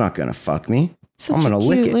 Toad's not gonna fuck me. I'm gonna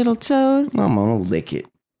lick it. Little toad. I'm gonna lick it.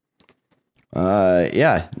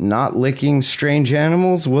 Yeah, not licking strange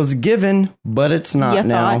animals was a given, but it's not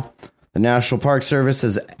now. The National Park Service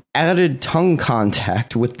has added tongue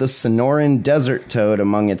contact with the Sonoran desert toad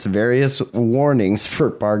among its various warnings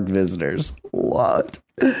for park visitors. What?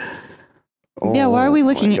 Yeah, why are we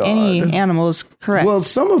licking any animals? Correct. Well,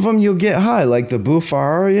 some of them you'll get high, like the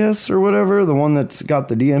Bufarius or whatever, the one that's got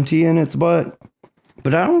the DMT in its butt.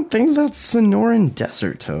 But I don't think that's Sonoran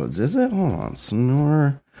desert toads, is it? Hold on,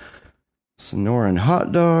 Sonoran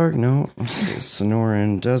hot dog? No,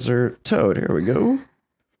 Sonoran desert toad. Here we go.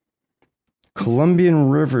 Colombian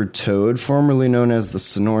river toad, formerly known as the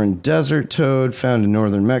Sonoran desert toad, found in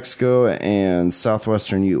northern Mexico and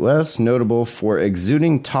southwestern U.S., notable for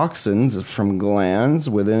exuding toxins from glands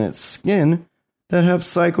within its skin that have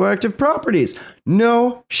psychoactive properties.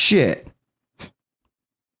 No shit.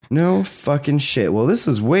 No fucking shit. Well, this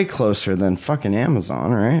is way closer than fucking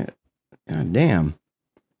Amazon, right? God damn.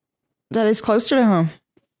 That is closer to home.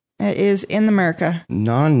 It is in America.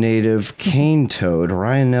 Non-native cane toad,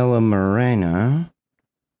 Ryanella marina.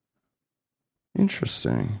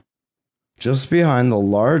 Interesting. Just behind the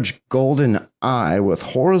large golden eye with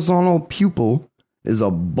horizontal pupil is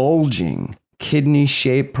a bulging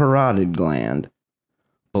kidney-shaped parotid gland.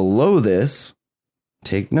 Below this,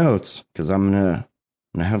 take notes, because I'm gonna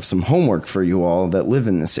have some homework for you all that live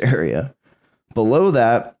in this area. Below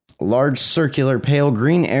that, large circular pale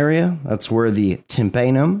green area, that's where the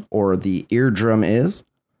tympanum or the eardrum is.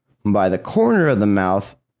 By the corner of the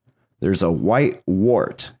mouth, there's a white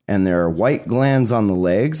wart, and there are white glands on the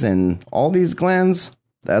legs, and all these glands,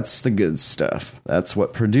 that's the good stuff. That's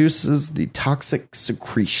what produces the toxic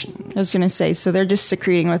secretion. I was going to say, so they're just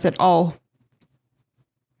secreting with it all.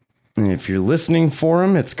 And if you're listening for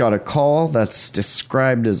them, it's got a call that's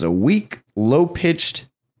described as a weak, low-pitched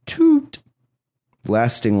toot,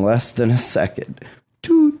 lasting less than a second.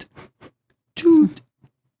 Toot. Toot.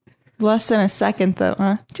 Less than a second, though,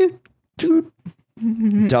 huh? Toot. Toot.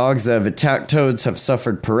 Dogs that have attacked toads have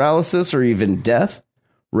suffered paralysis or even death.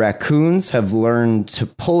 Raccoons have learned to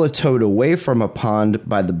pull a toad away from a pond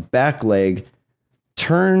by the back leg,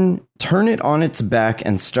 turn it on its back,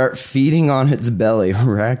 and start feeding on its belly.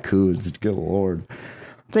 Raccoons, good lord.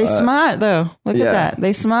 They smart, though. Look at that.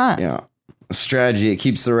 They smart. Yeah. Strategy, it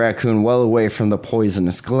keeps the raccoon well away from the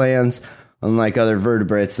poisonous glands. Unlike other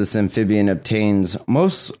vertebrates, this amphibian obtains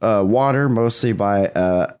most water mostly by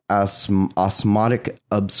osmotic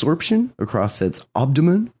absorption across its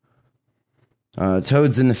abdomen.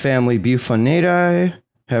 Toads in the family Bufonidae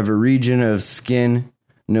have a region of skin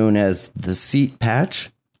known as the seat patch,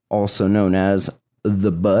 also known as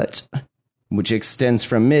the butt, which extends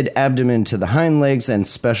from mid-abdomen to the hind legs and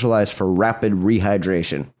specialized for rapid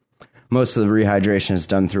rehydration. Most of the rehydration is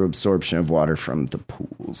done through absorption of water from the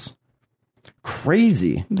pools.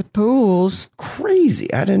 Crazy. The pools.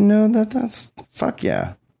 Crazy. I didn't know that. That's... Fuck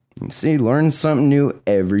yeah. See, learn something new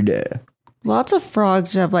every day. Lots of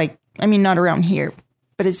frogs have, like... I mean, not around here.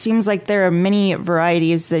 But it seems like there are many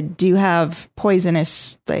varieties that do have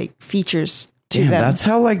poisonous, like, features to them. That's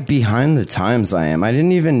how, like, behind the times I am. I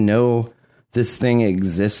didn't even know this thing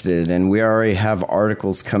existed, and we already have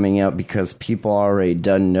articles coming out because people already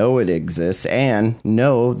done know it exists and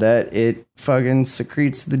know that it fucking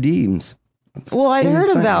secretes the deems. It's well, I'd heard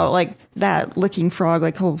insane. about like that licking frog,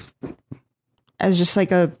 like as just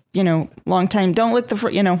like a long time. Don't lick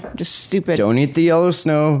the just stupid. Don't eat the yellow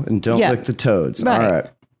snow and don't lick the toads. Right. All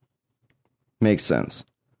right, makes sense.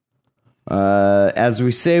 As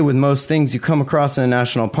we say with most things you come across in a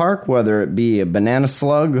national park, whether it be a banana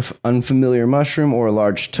slug, unfamiliar mushroom, or a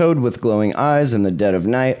large toad with glowing eyes in the dead of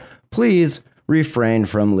night, please refrain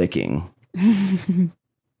from licking.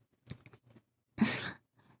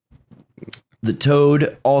 The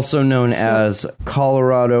toad, also known as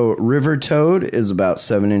Colorado River toad, is about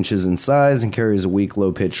 7 inches in size and carries a weak,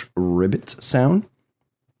 low-pitched ribbit sound.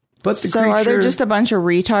 But the creature, are there just a bunch of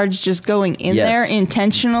retards just going in there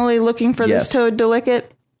intentionally looking for this toad to lick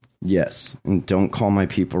it? Yes. And don't call my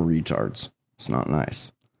people retards. It's not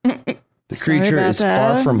nice. The creature is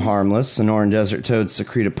far from harmless. Sonoran desert toads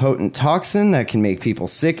secrete a potent toxin that can make people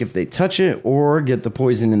sick if they touch it or get the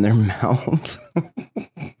poison in their mouth.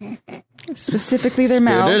 Specifically their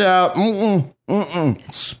mouth. Spit it out. Mm-mm.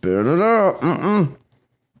 Mm-mm. Spit it out. Mm-mm.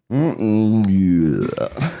 Mm-mm.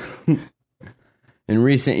 Yeah. In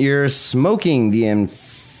recent years, smoking the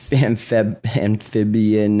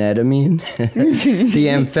amphibianedamine.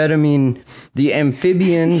 The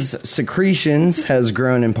amphibian's secretions has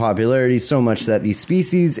grown in popularity so much that the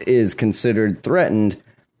species is considered threatened,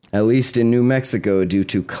 at least in New Mexico, due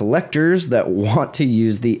to collectors that want to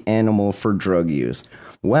use the animal for drug use.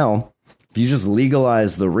 Well, if you just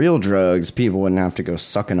legalize the real drugs, people wouldn't have to go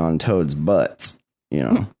sucking on toads' butts, you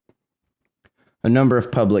know. A number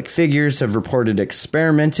of public figures have reported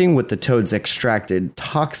experimenting with the toad's extracted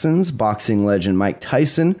toxins. Boxing legend Mike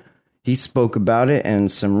Tyson, he spoke about it, and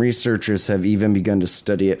some researchers have even begun to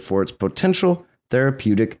study it for its potential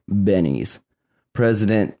therapeutic bennies.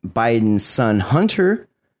 President Biden's son Hunter,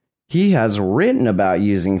 he has written about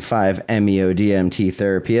using 5-MeO-DMT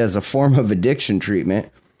therapy as a form of addiction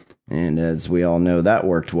treatment, and as we all know, that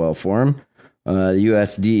worked well for him. The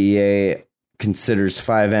US DEA considers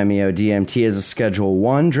 5-MeO-DMT as a Schedule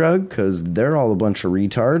 1 drug because they're all a bunch of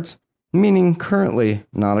retards, meaning currently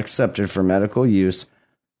not accepted for medical use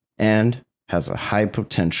and has a high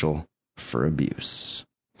potential for abuse.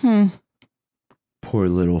 Poor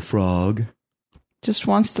little frog. Just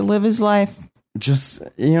wants to live his life. Just,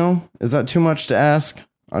 you know, is that too much to ask?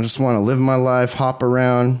 I just want to live my life, hop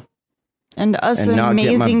around, and us and not get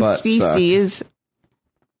my amazing butt species sucked.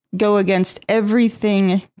 Go against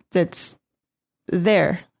everything that's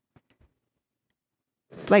there.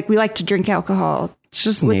 Like, we like to drink alcohol. It's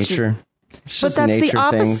just nature. But that's the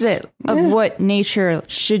opposite of what nature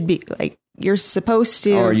should be. Like, you're supposed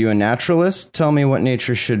to... Oh, are you a naturalist? Tell me what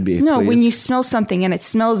nature should be, No, please. when you smell something and it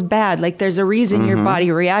smells bad, like, there's a reason your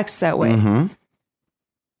body reacts that way.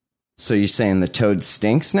 So you're saying the toad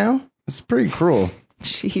stinks now? It's pretty cruel.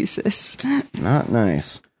 Jesus. Not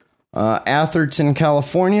nice. Atherton,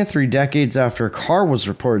 California, 3 decades after a car was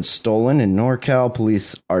reported stolen in NorCal,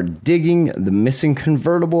 police are digging the missing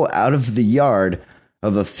convertible out of the yard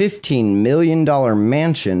of a $15 million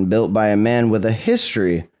mansion built by a man with a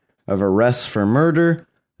history of arrests for murder,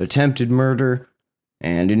 attempted murder,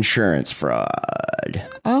 and insurance fraud.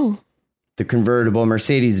 Oh. The convertible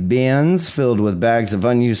Mercedes-Benz filled with bags of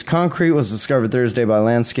unused concrete was discovered Thursday by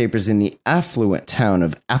landscapers in the affluent town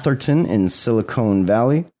of Atherton in Silicon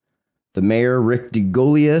Valley. The mayor, Rick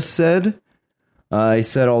DeGolia, said,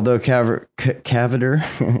 although cadaver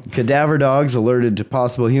dogs alerted to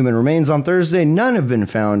possible human remains on Thursday, none have been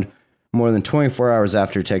found more than 24 hours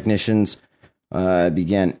after technicians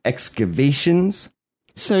began excavations.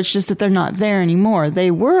 So it's just that they're not there anymore.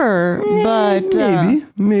 They were, but...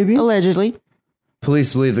 Maybe. Allegedly.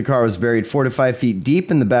 Police believe the car was buried 4 to 5 feet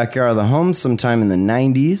deep in the backyard of the home sometime in the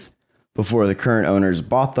 90s. Before the current owners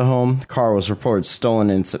bought the home, the car was reported stolen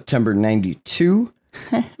in September 92.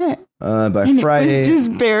 By Friday... It was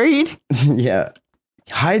just buried? Yeah.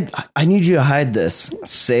 I need you to hide this.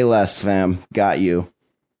 Say less, fam. Got you.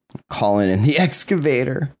 Calling in the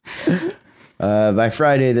excavator. By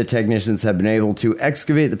Friday, the technicians have been able to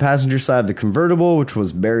excavate the passenger side of the convertible, which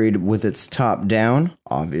was buried with its top down,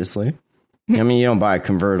 obviously. I mean, you don't buy a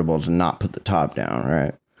convertible to not put the top down,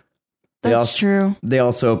 right? That's true. They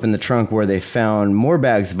also opened the trunk where they found more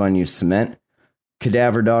bags of unused cement.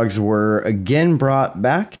 Cadaver dogs were again brought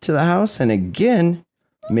back to the house and again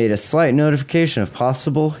made a slight notification of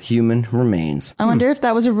possible human remains. I wonder if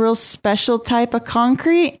that was a real special type of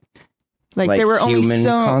concrete. Like there were only human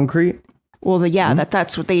concrete? Well,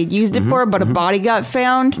 that's what they used it for, but a body got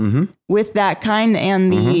found with that kind,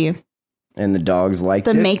 and the dogs liked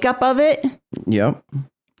it. The makeup of it. Yep.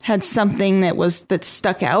 Had something that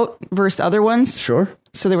stuck out versus other ones. Sure.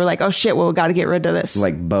 So they were like, oh shit, well, we got to get rid of this.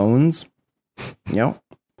 Like bones. Yep.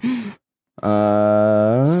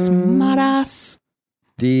 Smartass.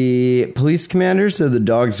 The police commander said the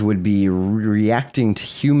dogs would be reacting to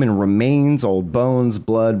human remains, old bones,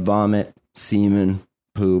 blood, vomit, semen,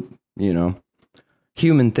 poop,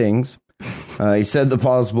 human things. He said the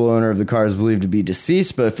possible owner of the car is believed to be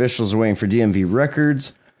deceased, but officials are waiting for DMV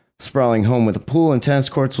records. The sprawling home with a pool and tennis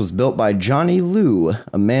courts was built by Johnny Liu,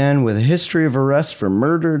 a man with a history of arrests for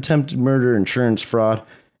murder, attempted murder, insurance fraud,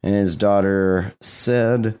 and his daughter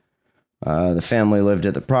said the family lived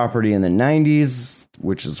at the property in the 90s,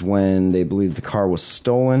 which is when they believe the car was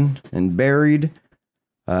stolen and buried,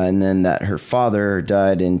 and then that her father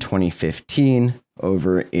died in 2015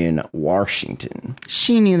 over in Washington.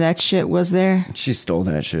 She knew that shit was there. She stole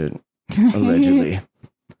that shit, allegedly.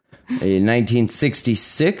 In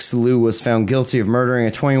 1966, Liu was found guilty of murdering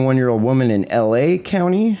a 21-year-old woman in L.A.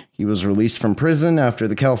 County. He was released from prison after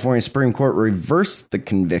the California Supreme Court reversed the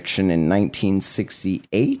conviction in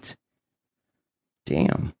 1968.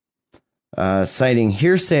 Damn. Citing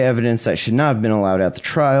hearsay evidence that should not have been allowed at the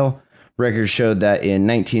trial, Records showed that in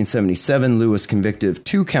 1977, Lou was convicted of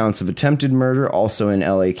 2 counts of attempted murder, also in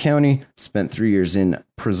LA County, spent 3 years in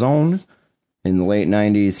prison. In the late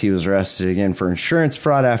 90s, he was arrested again for insurance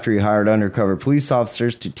fraud after he hired undercover police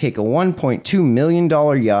officers to take a $1.2 million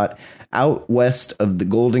yacht out west of the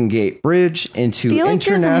Golden Gate Bridge into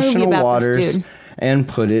international waters and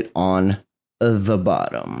put it on the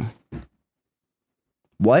bottom.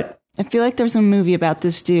 What? I feel like there's a movie about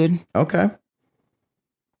this dude. Okay.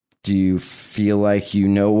 Do you feel like you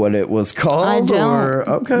know what it was called? I don't.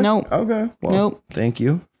 Okay. Nope. Okay. Well, nope. Thank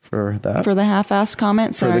you for that. For the half-assed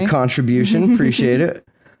comment, sorry. For the contribution. Appreciate it.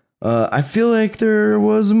 I feel like there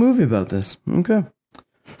was a movie about this. Okay.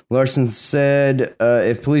 Larson said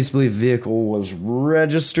if police believe the vehicle was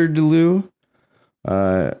registered to Lou,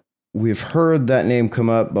 we've heard that name come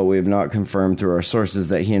up, but we have not confirmed through our sources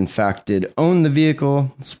that he in fact did own the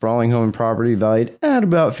vehicle. Sprawling home and property valued at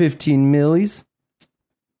about 15 millies.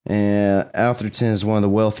 And Atherton is one of the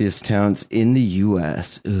wealthiest towns in the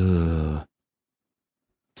U.S. Ugh.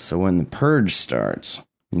 So when the purge starts,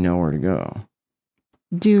 you know where to go.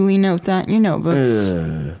 Duly note that in your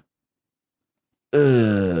notebooks.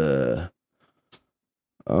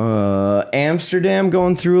 Amsterdam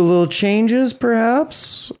going through a little changes,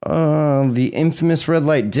 perhaps. The infamous red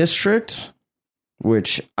light district,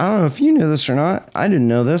 which I don't know if you knew this or not. I didn't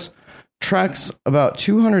know this. Tracks about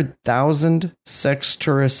 200,000 sex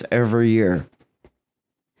tourists every year.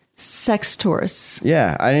 Sex tourists.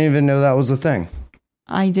 Yeah, I didn't even know that was a thing.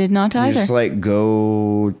 I did not either. You just like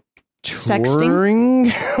go touring?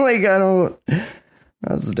 Like, I don't.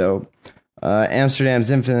 That's dope.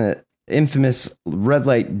 Amsterdam's infamous red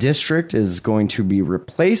light district is going to be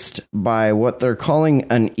replaced by what they're calling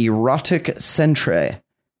an erotic centre.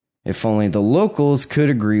 If only the locals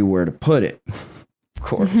could agree where to put it. Of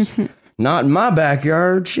course. Not in my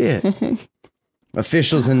backyard, shit.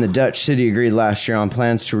 Officials in the Dutch city agreed last year on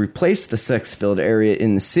plans to replace the sex-filled area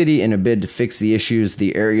in the city in a bid to fix the issues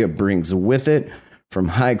the area brings with it, from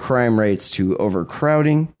high crime rates to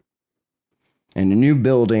overcrowding. And a new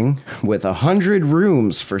building with 100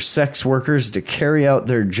 rooms for sex workers to carry out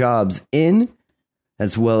their jobs in,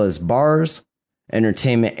 as well as bars,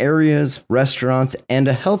 entertainment areas, restaurants, and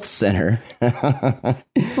a health center. Well,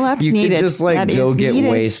 that's you needed. could just like that go get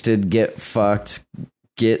needed. wasted, get fucked,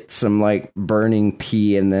 get some like burning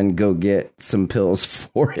pee, and then go get some pills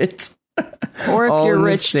for it. Or if All you're in the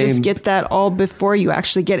rich, just same- get that all before you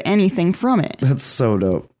actually get anything from it. That's so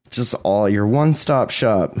dope. Just all your one-stop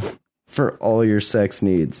shop for all your sex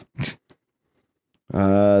needs.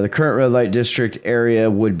 The current red light district area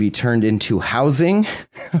would be turned into housing,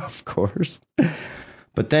 of course.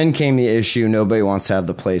 But then came the issue, nobody wants to have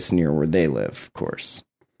the place near where they live, of course.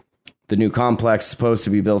 The new complex is supposed to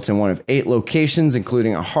be built in one of 8 locations,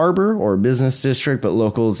 including a harbor or a business district, but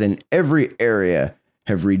locals in every area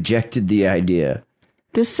have rejected the idea.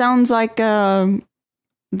 This sounds like the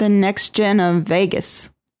next gen of Vegas.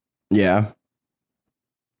 Yeah.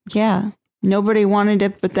 Yeah. Nobody wanted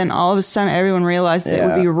it, but then all of a sudden everyone realized that it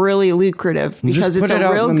would be really lucrative because it's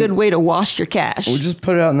a real good way to wash your cash. We'll just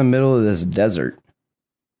put it out in the middle of this desert.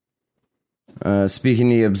 Speaking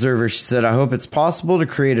to the Observer, she said, I hope it's possible to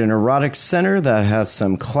create an erotic center that has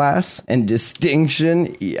some class and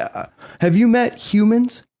distinction. Yeah. Have you met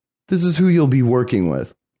humans? This is who you'll be working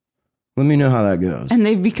with. Let me know how that goes. And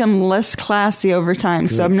they've become less classy over time,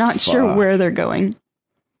 so I'm not sure where they're going.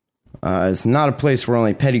 It's not a place where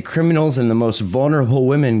only petty criminals and the most vulnerable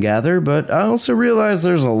women gather, but I also realize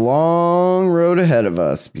there's a long road ahead of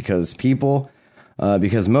us because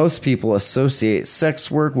most people associate sex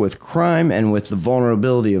work with crime and with the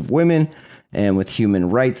vulnerability of women and with human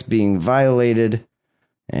rights being violated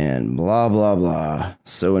and blah, blah, blah.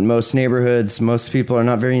 So in most neighborhoods, most people are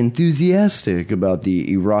not very enthusiastic about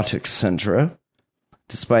the erotic centre.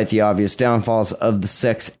 Despite the obvious downfalls of the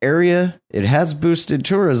sex area, it has boosted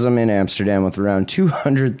tourism in Amsterdam with around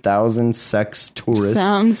 200,000 sex tourists.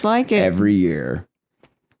 Sounds like it. Every year.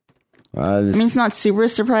 I mean, it's not super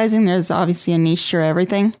surprising. There's obviously a niche for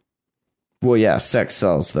everything. Well, yeah, sex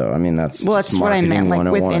sells, though. I mean, that's what I meant,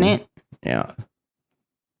 like within it. Yeah.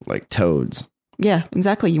 Like toads. Yeah,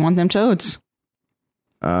 exactly. You want them toads.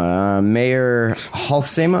 Mayor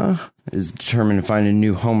Halsema is determined to find a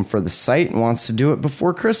new home for the site and wants to do it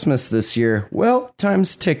before Christmas this year. Well,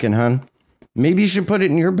 time's ticking, hun. Maybe you should put it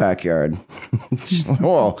in your backyard.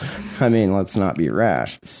 Well, I mean, let's not be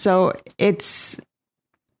rash. So it's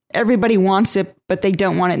everybody wants it, but they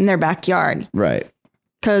don't want it in their backyard. Right.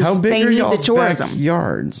 Because they need the tourism.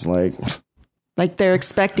 Backyards? Like they're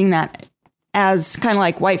expecting that as kind of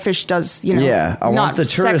like Whitefish does, you know. Yeah, I want the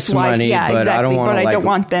tourist sex-wise. money, yeah, but exactly, I don't want I don't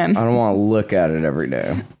want them. I don't want to look at it every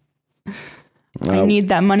day. I need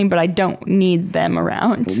that money, but I don't need them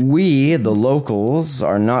around. We, the locals,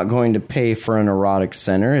 are not going to pay for an erotic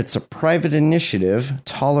center. It's a private initiative.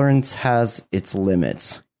 Tolerance has its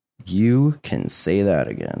limits. You can say that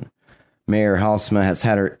again. Mayor Halsema has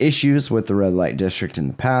had her issues with the red light district in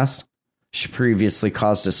the past. She previously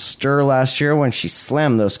caused a stir last year when she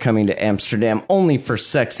slammed those coming to Amsterdam only for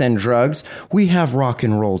sex and drugs. We have rock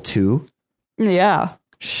and roll too. Yeah.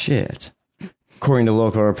 Shit. According to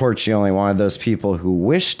local reports, she only wanted those people who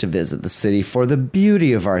wished to visit the city for the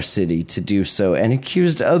beauty of our city to do so, and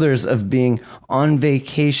accused others of being on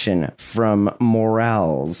vacation from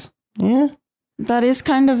morals. Yeah? That is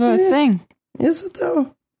kind of a thing. Is it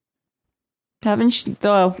though?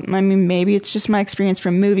 Though, I mean, maybe it's just my experience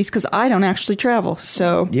from movies because I don't actually travel.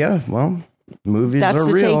 So Yeah, well, movies that's are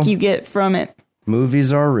the real. take you get from it.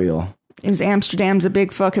 Movies are real. Is Amsterdam's a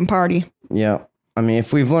big fucking party? Yeah. I mean,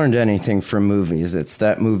 if we've learned anything from movies, it's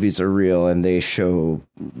that movies are real and they show,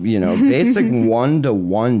 basic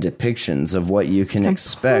 1-to-1 depictions of what you can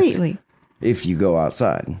Completely. expect if you go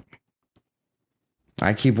outside.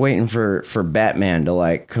 I keep waiting for Batman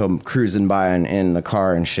to come cruising by in the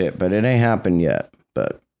car and shit, but it ain't happened yet.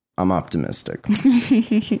 But I'm optimistic.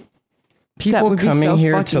 People would be coming so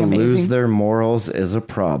here fucking to lose amazing. their morals is a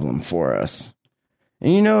problem for us.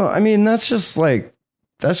 And I mean, that's just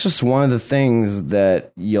one of the things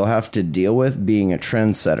that you'll have to deal with being a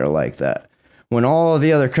trendsetter like that. When all of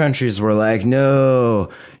the other countries were like, no,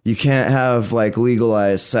 you can't have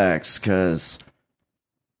legalized sex because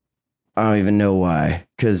I don't even know why.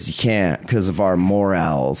 Because you can't, because of our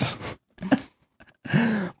morals.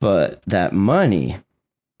 But that money,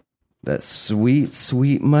 that sweet,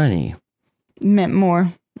 sweet money. Meant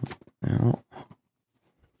more. Well,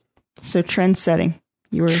 So trend setting.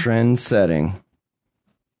 You were trend setting.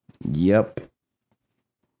 Yep.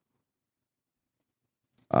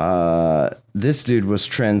 This dude was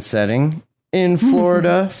trend setting in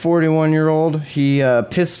Florida. 41-year-old. He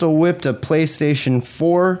pistol whipped a PlayStation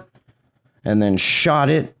 4 and then shot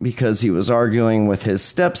it because he was arguing with his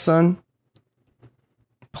stepson.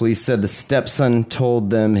 Police said the stepson told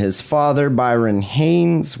them his father, Byron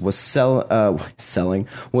Haynes, was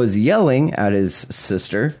yelling at his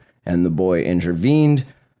sister, and the boy intervened.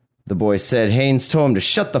 The boy said Haynes told him to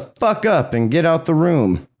shut the fuck up and get out the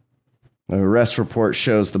room. The arrest report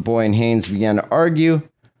shows the boy and Haynes began to argue.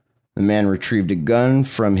 The man retrieved a gun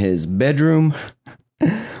from his bedroom.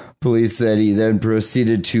 Police said he then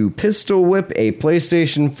proceeded to pistol whip a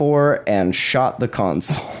PlayStation 4 and shot the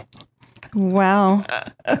console. wow.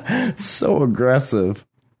 So aggressive.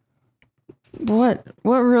 What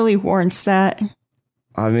really warrants that?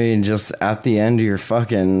 I mean, just at the end of your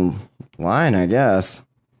fucking line, I guess.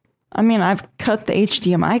 I mean, I've cut the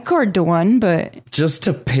HDMI cord to one, but Just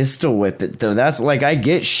to pistol whip it, though. That's I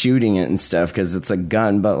get shooting it and stuff because it's a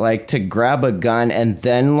gun, but to grab a gun and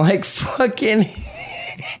then fucking.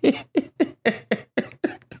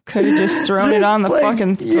 could have just thrown it on the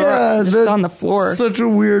fucking floor. Just on the floor. Such a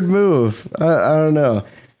weird move. I don't know.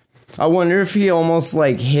 I wonder if he almost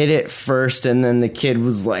hit it first and then the kid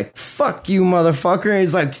was like, fuck you, motherfucker. And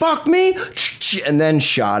he's like, fuck me. And then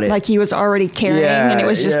shot it. Like he was already carrying and it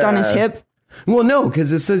was just on his hip. Well, no,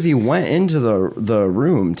 because it says he went into the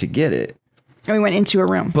room to get it. And we went into a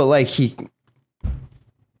room. But he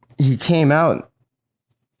came out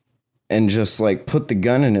and just put the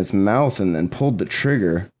gun in his mouth and then pulled the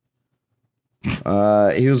trigger.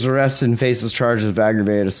 He was arrested and faces charges of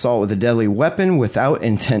aggravated assault with a deadly weapon without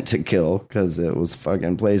intent to kill because it was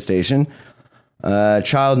fucking PlayStation.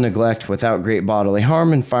 Child neglect without great bodily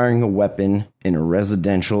harm and firing a weapon in a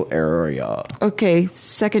residential area. Okay,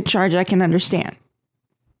 second charge I can understand.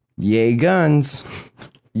 Yay guns.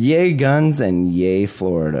 Yay guns and yay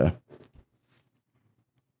Florida.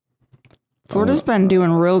 Florida's been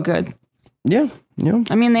doing real good. Yeah.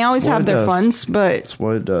 I mean, they always have their funds, but That's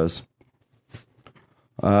what it does.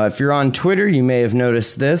 If you're on Twitter, you may have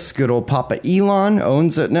noticed this. Good old Papa Elon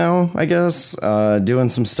owns it now, I guess. Doing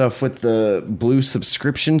some stuff with the Blue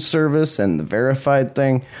subscription service and the verified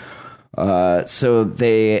thing. So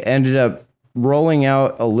they ended up rolling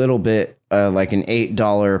out a little bit an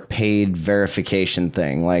 $8 paid verification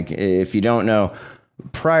thing. If you don't know,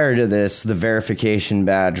 prior to this, the verification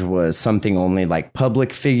badge was something only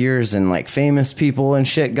public figures and famous people and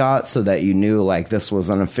shit got, so that you knew this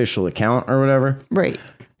was an official account or whatever. right.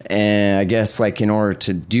 And I guess in order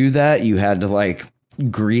to do that, you had to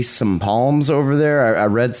grease some palms over there. I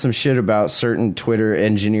read some shit about certain Twitter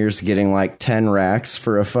engineers getting 10 racks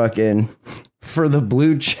for for the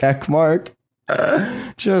blue check mark.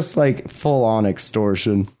 Just full on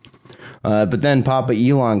extortion. But then Papa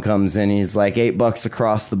Elon comes in. He's $8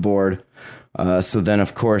 across the board. So then,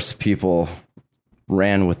 of course, people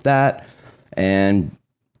ran with that and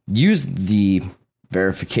used the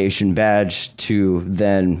verification badge to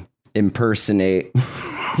then impersonate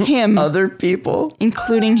him, other people,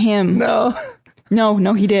 including him. No,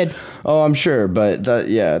 he did. Oh, I'm sure, but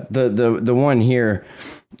the one here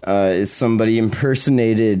is somebody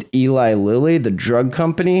impersonated Eli Lilly, the drug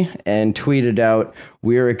company, and tweeted out,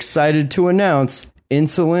 "We are excited to announce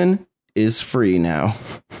insulin is free now."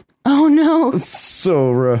 Oh no!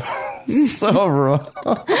 So rough. So rough.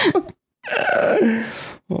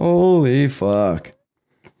 Holy fuck.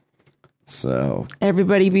 So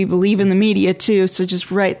everybody be believing the media too, so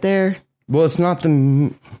just right there. Well, it's not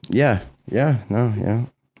the yeah.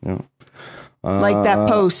 Like that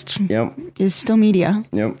post. Yep. Is still media.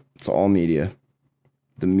 Yep. It's all media.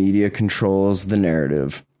 The media controls the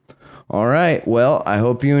narrative. All right. Well, I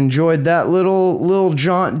hope you enjoyed that little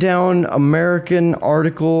jaunt down American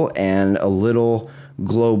article and a little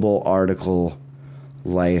global article.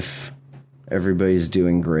 Life. Everybody's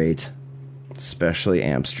doing great, especially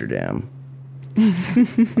Amsterdam.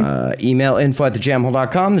 Email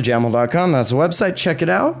info@thejamhole.com, thejamhole.com. That's the website. Check it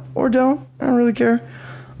out or don't. I don't really care.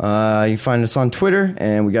 You can find us on Twitter,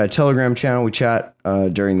 and we got a Telegram channel. We chat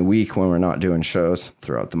during the week when we're not doing shows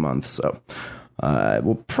throughout the month. So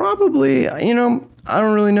we'll probably, I don't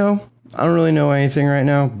really know anything right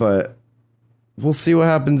now, but we'll see what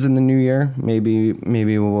happens in the new year. Maybe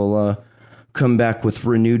we'll come back with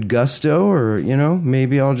renewed gusto, or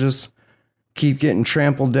maybe I'll just keep getting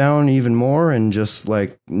trampled down even more and just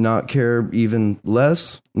like not care even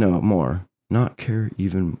less. No, more. Not care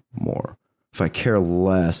even more. If I care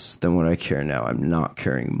less than what I care now, I'm not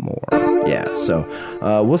caring more. Yeah, so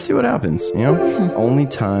we'll see what happens. Only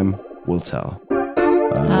time will tell.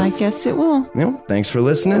 I guess it will. Thanks for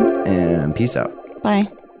listening, and peace out. Bye.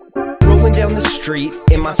 Rolling down the street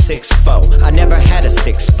in my 6'4". I never had a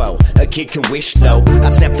 6'4". A kid can wish though. I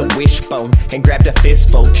snapped the wishbone and grabbed a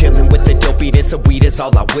fistful. Chilling with the dopey, this a weed is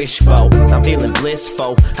all I wish for. I'm feeling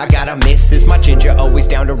blissful. I got a missus. My ginger always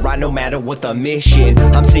down to ride no matter what the mission.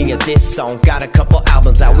 I'm singing this song. Got a couple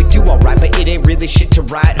albums out. We do alright, but it ain't really shit to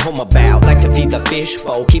write home about. Like to feed the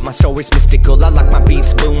fishbowl. Keep my stories mystical. I like my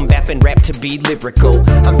beats boom bap and rap to be lyrical.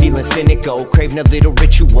 I'm feeling cynical. Craving a little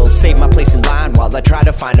ritual. Save my place in line while I try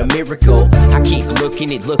to find a miracle. I keep looking,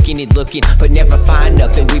 but never find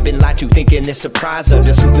nothing. We've been lied to, thinking they're surprised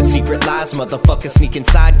under super secret lies. Motherfuckers sneak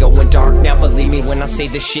inside, going dark. Now believe me when I say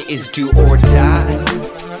this shit is do or die.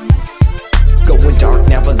 Going dark,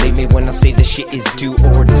 now believe me when I say this shit is do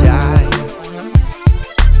or die.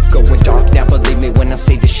 Going dark, now believe me when I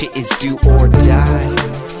say this shit is do or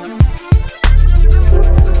die.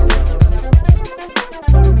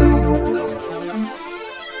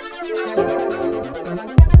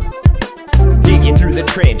 Through the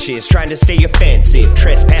trenches, trying to stay offensive.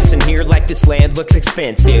 Trespassing here like this land looks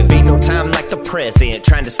expensive. Ain't no time like the present.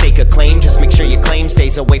 Trying to stake a claim, just make sure your claim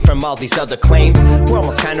stays away from all these other claims. We're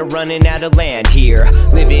almost kinda running out of land here.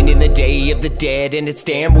 Living in the day of the dead, and it's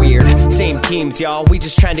damn weird. Same teams, y'all, we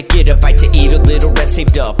just trying to get a bite to eat. A little rest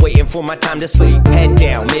saved up, waiting for my time to sleep. Head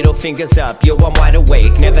down, middle fingers up, yo, I'm wide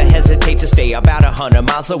awake. Never hesitate to stay about 100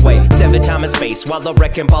 miles away. 7 time and space, while the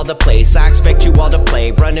wrecking ball the place. I expect you all to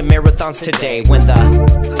play, running marathons today. When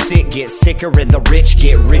the sick get sicker and the rich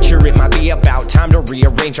get richer, it might be about time to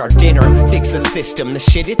rearrange our dinner. Fix the system, the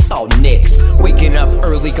shit, it's all nixed. Waking up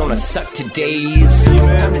early, gonna suck today's.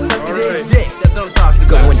 Time to suck today's dick, that's what I'm talking about.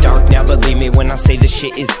 Going dark now, believe me when I say this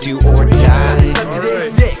shit is do or die. Suck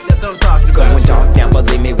today's dick, that's what I'm talking about. Going dark now,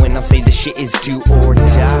 believe me when I say this shit is do or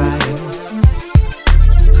die.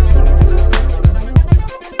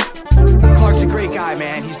 Clark's a great guy,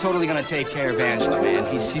 man. He's totally gonna take care of Angela, man.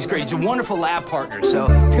 He's great. He's a wonderful lab partner, so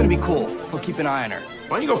it's gonna be cool. We'll keep an eye on her.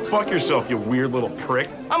 Why don't you go fuck yourself, you weird little prick?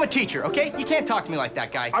 I'm a teacher, okay? You can't talk to me like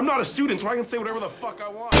that, guy. I'm not a student, so I can say whatever the fuck I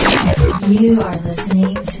want. You are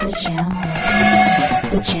listening to The Jam Hole.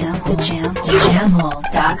 The Jam Hole. The Jam Hole.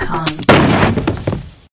 Jamhole.com.